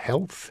mental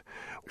health,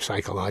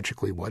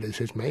 psychologically, what is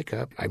his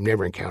makeup. I've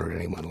never encountered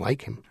anyone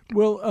like him.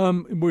 Well,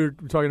 we're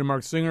talking to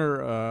Mark Singer,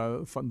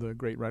 the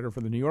great writer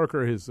for The New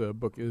Yorker. His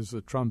book is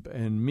Trump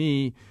and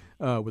Me,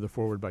 with a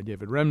foreword by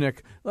David Remnick.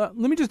 Let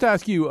me just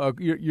ask you,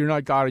 you're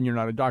not God and you're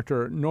not a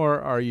doctor,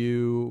 nor are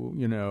you,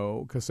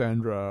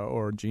 Cassandra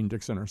or Gene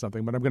Dixon or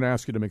something, but I'm going to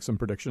ask you to make some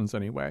predictions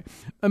anyway.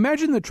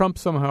 Imagine that Trump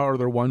somehow are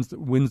the ones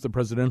that wins the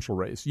presidential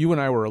race. You and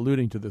I were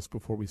alluding to this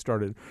before we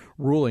started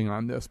ruling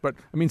on this, but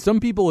I mean, some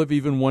people have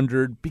even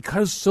wondered,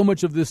 because so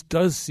much of this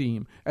does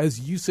seem, as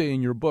you say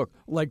in your book,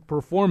 like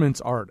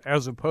performance art,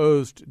 as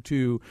opposed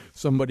to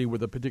somebody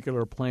with a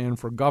particular plan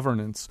for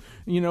governance.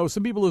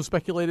 Some people have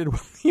speculated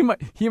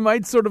he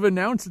might sort of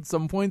announce at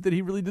some point that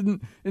he really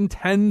didn't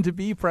intend to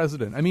be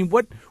president. I mean,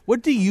 what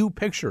do you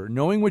picture,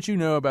 knowing what you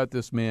know about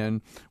this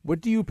man,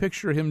 what do you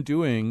picture him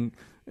doing,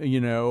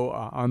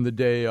 on the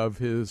day of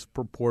his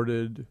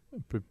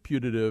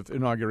putative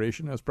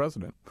inauguration as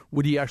president?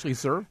 Would he actually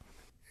serve?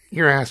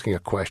 You're asking a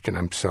question,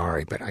 I'm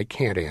sorry, but I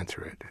can't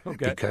answer it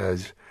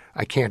because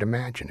I can't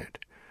imagine it.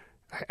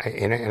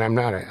 And I'm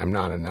not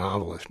a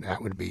novelist.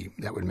 That would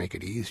make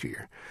it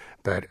easier.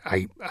 But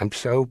I'm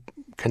so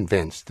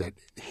convinced that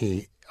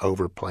he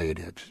overplayed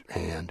his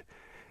hand,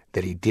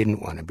 that he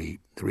didn't want to be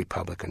the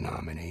Republican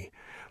nominee,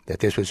 that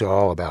this was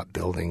all about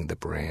building the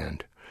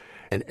brand.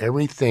 And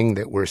everything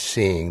that we're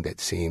seeing that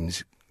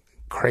seems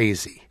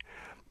crazy,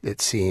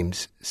 that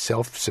seems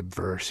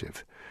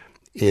self-subversive,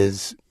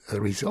 is a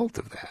result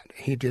of that.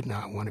 He did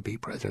not want to be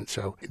president.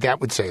 So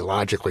that would say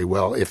logically,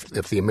 well, if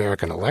the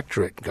American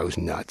electorate goes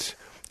nuts,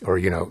 or,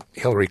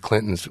 Hillary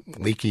Clinton's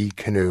leaky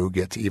canoe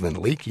gets even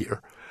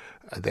leakier,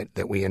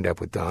 that we end up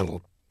with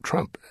Donald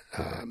Trump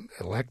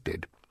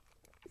elected.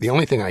 The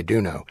only thing I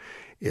do know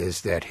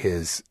is that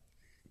his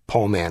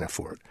Paul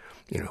Manafort,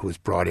 who was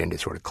brought in to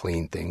sort of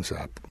clean things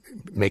up,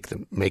 make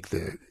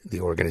the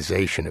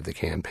organization of the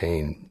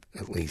campaign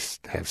at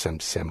least have some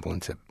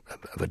semblance of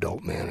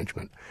adult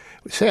management,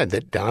 said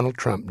that Donald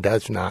Trump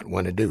does not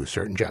want to do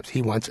certain jobs.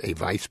 He wants a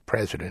vice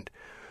president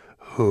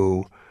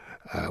who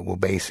will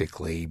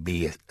basically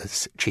be a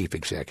chief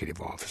executive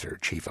officer,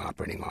 chief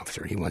operating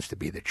officer. He wants to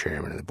be the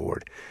chairman of the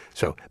board.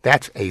 So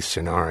that's a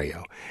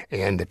scenario.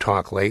 And the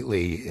talk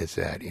lately is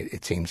that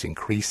it seems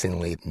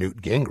increasingly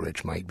Newt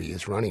Gingrich might be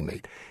his running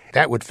mate.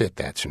 That would fit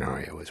that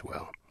scenario as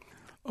well.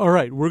 All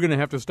right, we're going to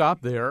have to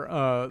stop there.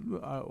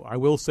 I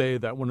will say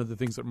that one of the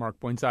things that Mark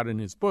points out in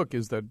his book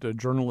is that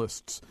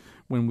journalists,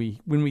 when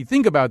we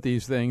think about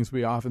these things,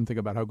 we often think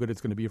about how good it's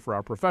going to be for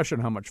our profession,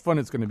 how much fun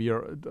it's going to be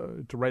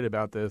to write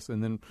about this,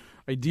 and then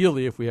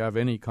ideally, if we have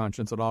any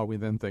conscience at all, we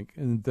then think,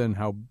 and then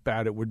how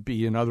bad it would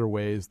be in other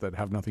ways that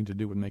have nothing to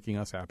do with making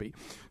us happy.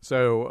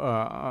 So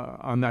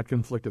on that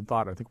conflicted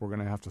thought, I think we're going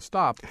to have to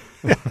stop.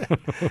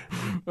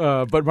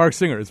 But Mark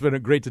Singer, it's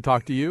been great to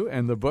talk to you,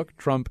 and the book,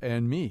 Trump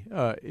and Me,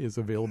 is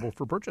available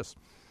for purchase.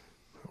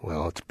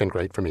 Well, it's been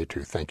great for me,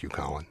 too. Thank you,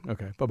 Colin.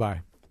 Okay,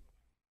 bye-bye.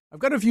 I've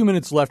got a few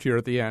minutes left here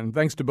at the end.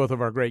 Thanks to both of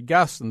our great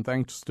guests, and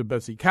thanks to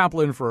Betsy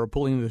Kaplan for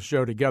pulling this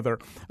show together.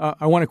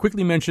 I want to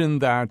quickly mention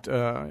that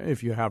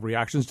if you have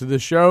reactions to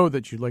this show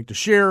that you'd like to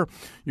share,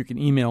 you can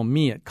email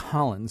me at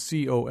Colin,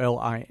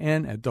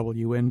 COLIN, at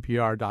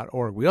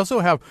WNPR.org. We also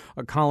have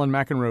a Colin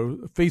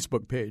McEnroe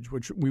Facebook page,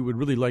 which we would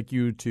really like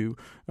you to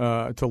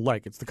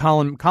like. It's the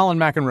Colin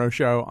McEnroe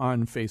Show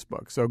on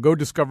Facebook. So go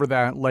discover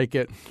that, like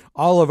it.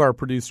 All of our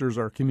producers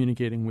are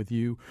communicating with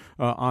you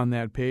on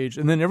that page.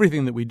 And then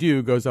everything that we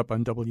do goes up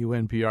on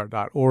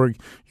WNPR.org.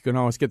 You can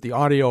always get the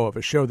audio of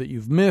a show that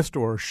you've missed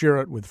or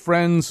share it with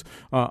friends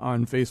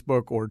on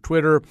Facebook or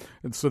Twitter.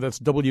 And so that's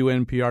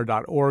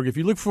WNPR.org. If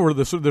you look for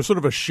there's sort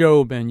of a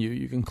show menu,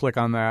 you can click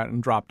on that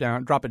and drop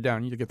it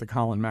down. You get the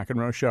Colin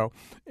McEnroe Show.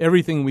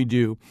 Everything we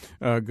do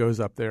goes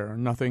up there.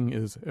 Nothing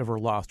is ever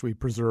lost. We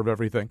preserve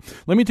everything.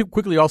 Let me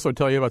quickly also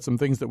tell you about some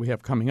things that we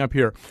have coming up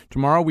here.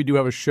 Tomorrow we do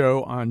have a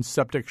show on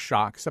septic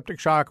shock. Septic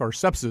shock or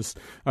sepsis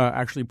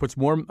actually puts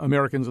more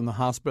Americans in the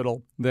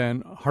hospital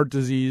than heart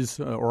disease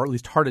or at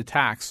least heart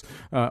attacks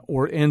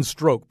and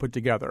stroke put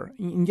together.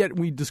 And yet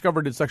we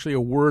discovered it's actually a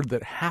word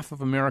that half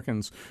of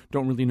Americans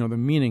don't really know the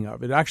meaning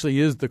of. It actually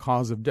is the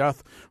cause of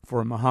death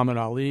for Muhammad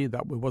Ali.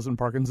 That wasn't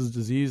Parkinson's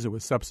disease. It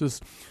was sepsis.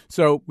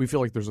 So we feel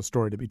like there's a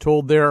story to be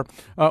told there.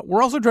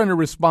 We're also trying to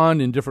respond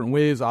in different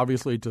ways,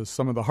 obviously, to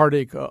some of the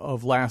heartache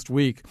of last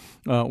week.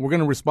 We're going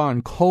to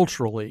respond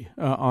culturally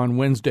on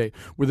Wednesday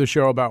with a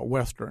show about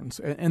Westerns.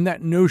 And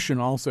that notion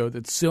also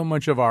that so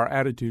much of our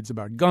attitudes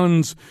about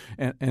guns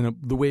and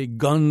the way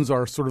guns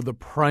are sort of the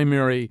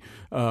primary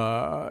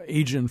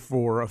agent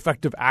for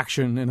effective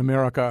action in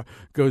America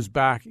goes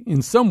back,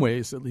 in some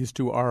ways, at least,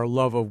 to our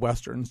love of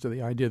Westerns, to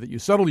the idea that you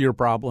settle your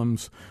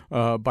problems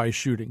by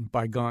shooting,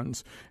 by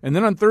guns. And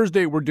then on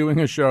Thursday, we're doing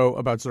a show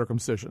about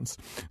circumcisions.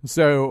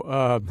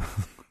 So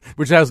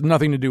which has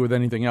nothing to do with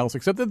anything else,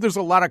 except that there's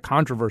a lot of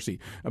controversy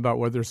about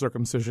whether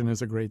circumcision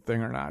is a great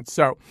thing or not.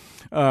 So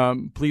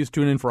please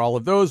tune in for all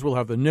of those. We'll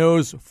have the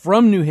nose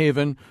from New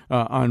Haven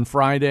on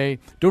Friday.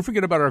 Don't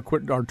forget about our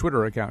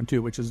Twitter account,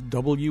 too, which is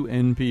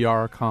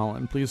WNPR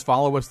Colin. Please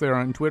follow us there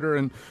on Twitter,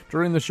 and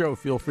during the show,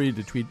 feel free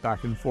to tweet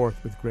back and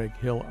forth with Greg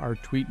Hill, our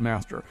tweet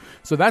master.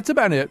 So that's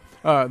about it.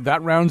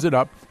 That rounds it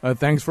up.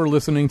 Thanks for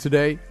listening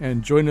today,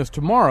 and join us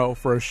tomorrow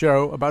for a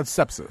show about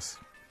sepsis.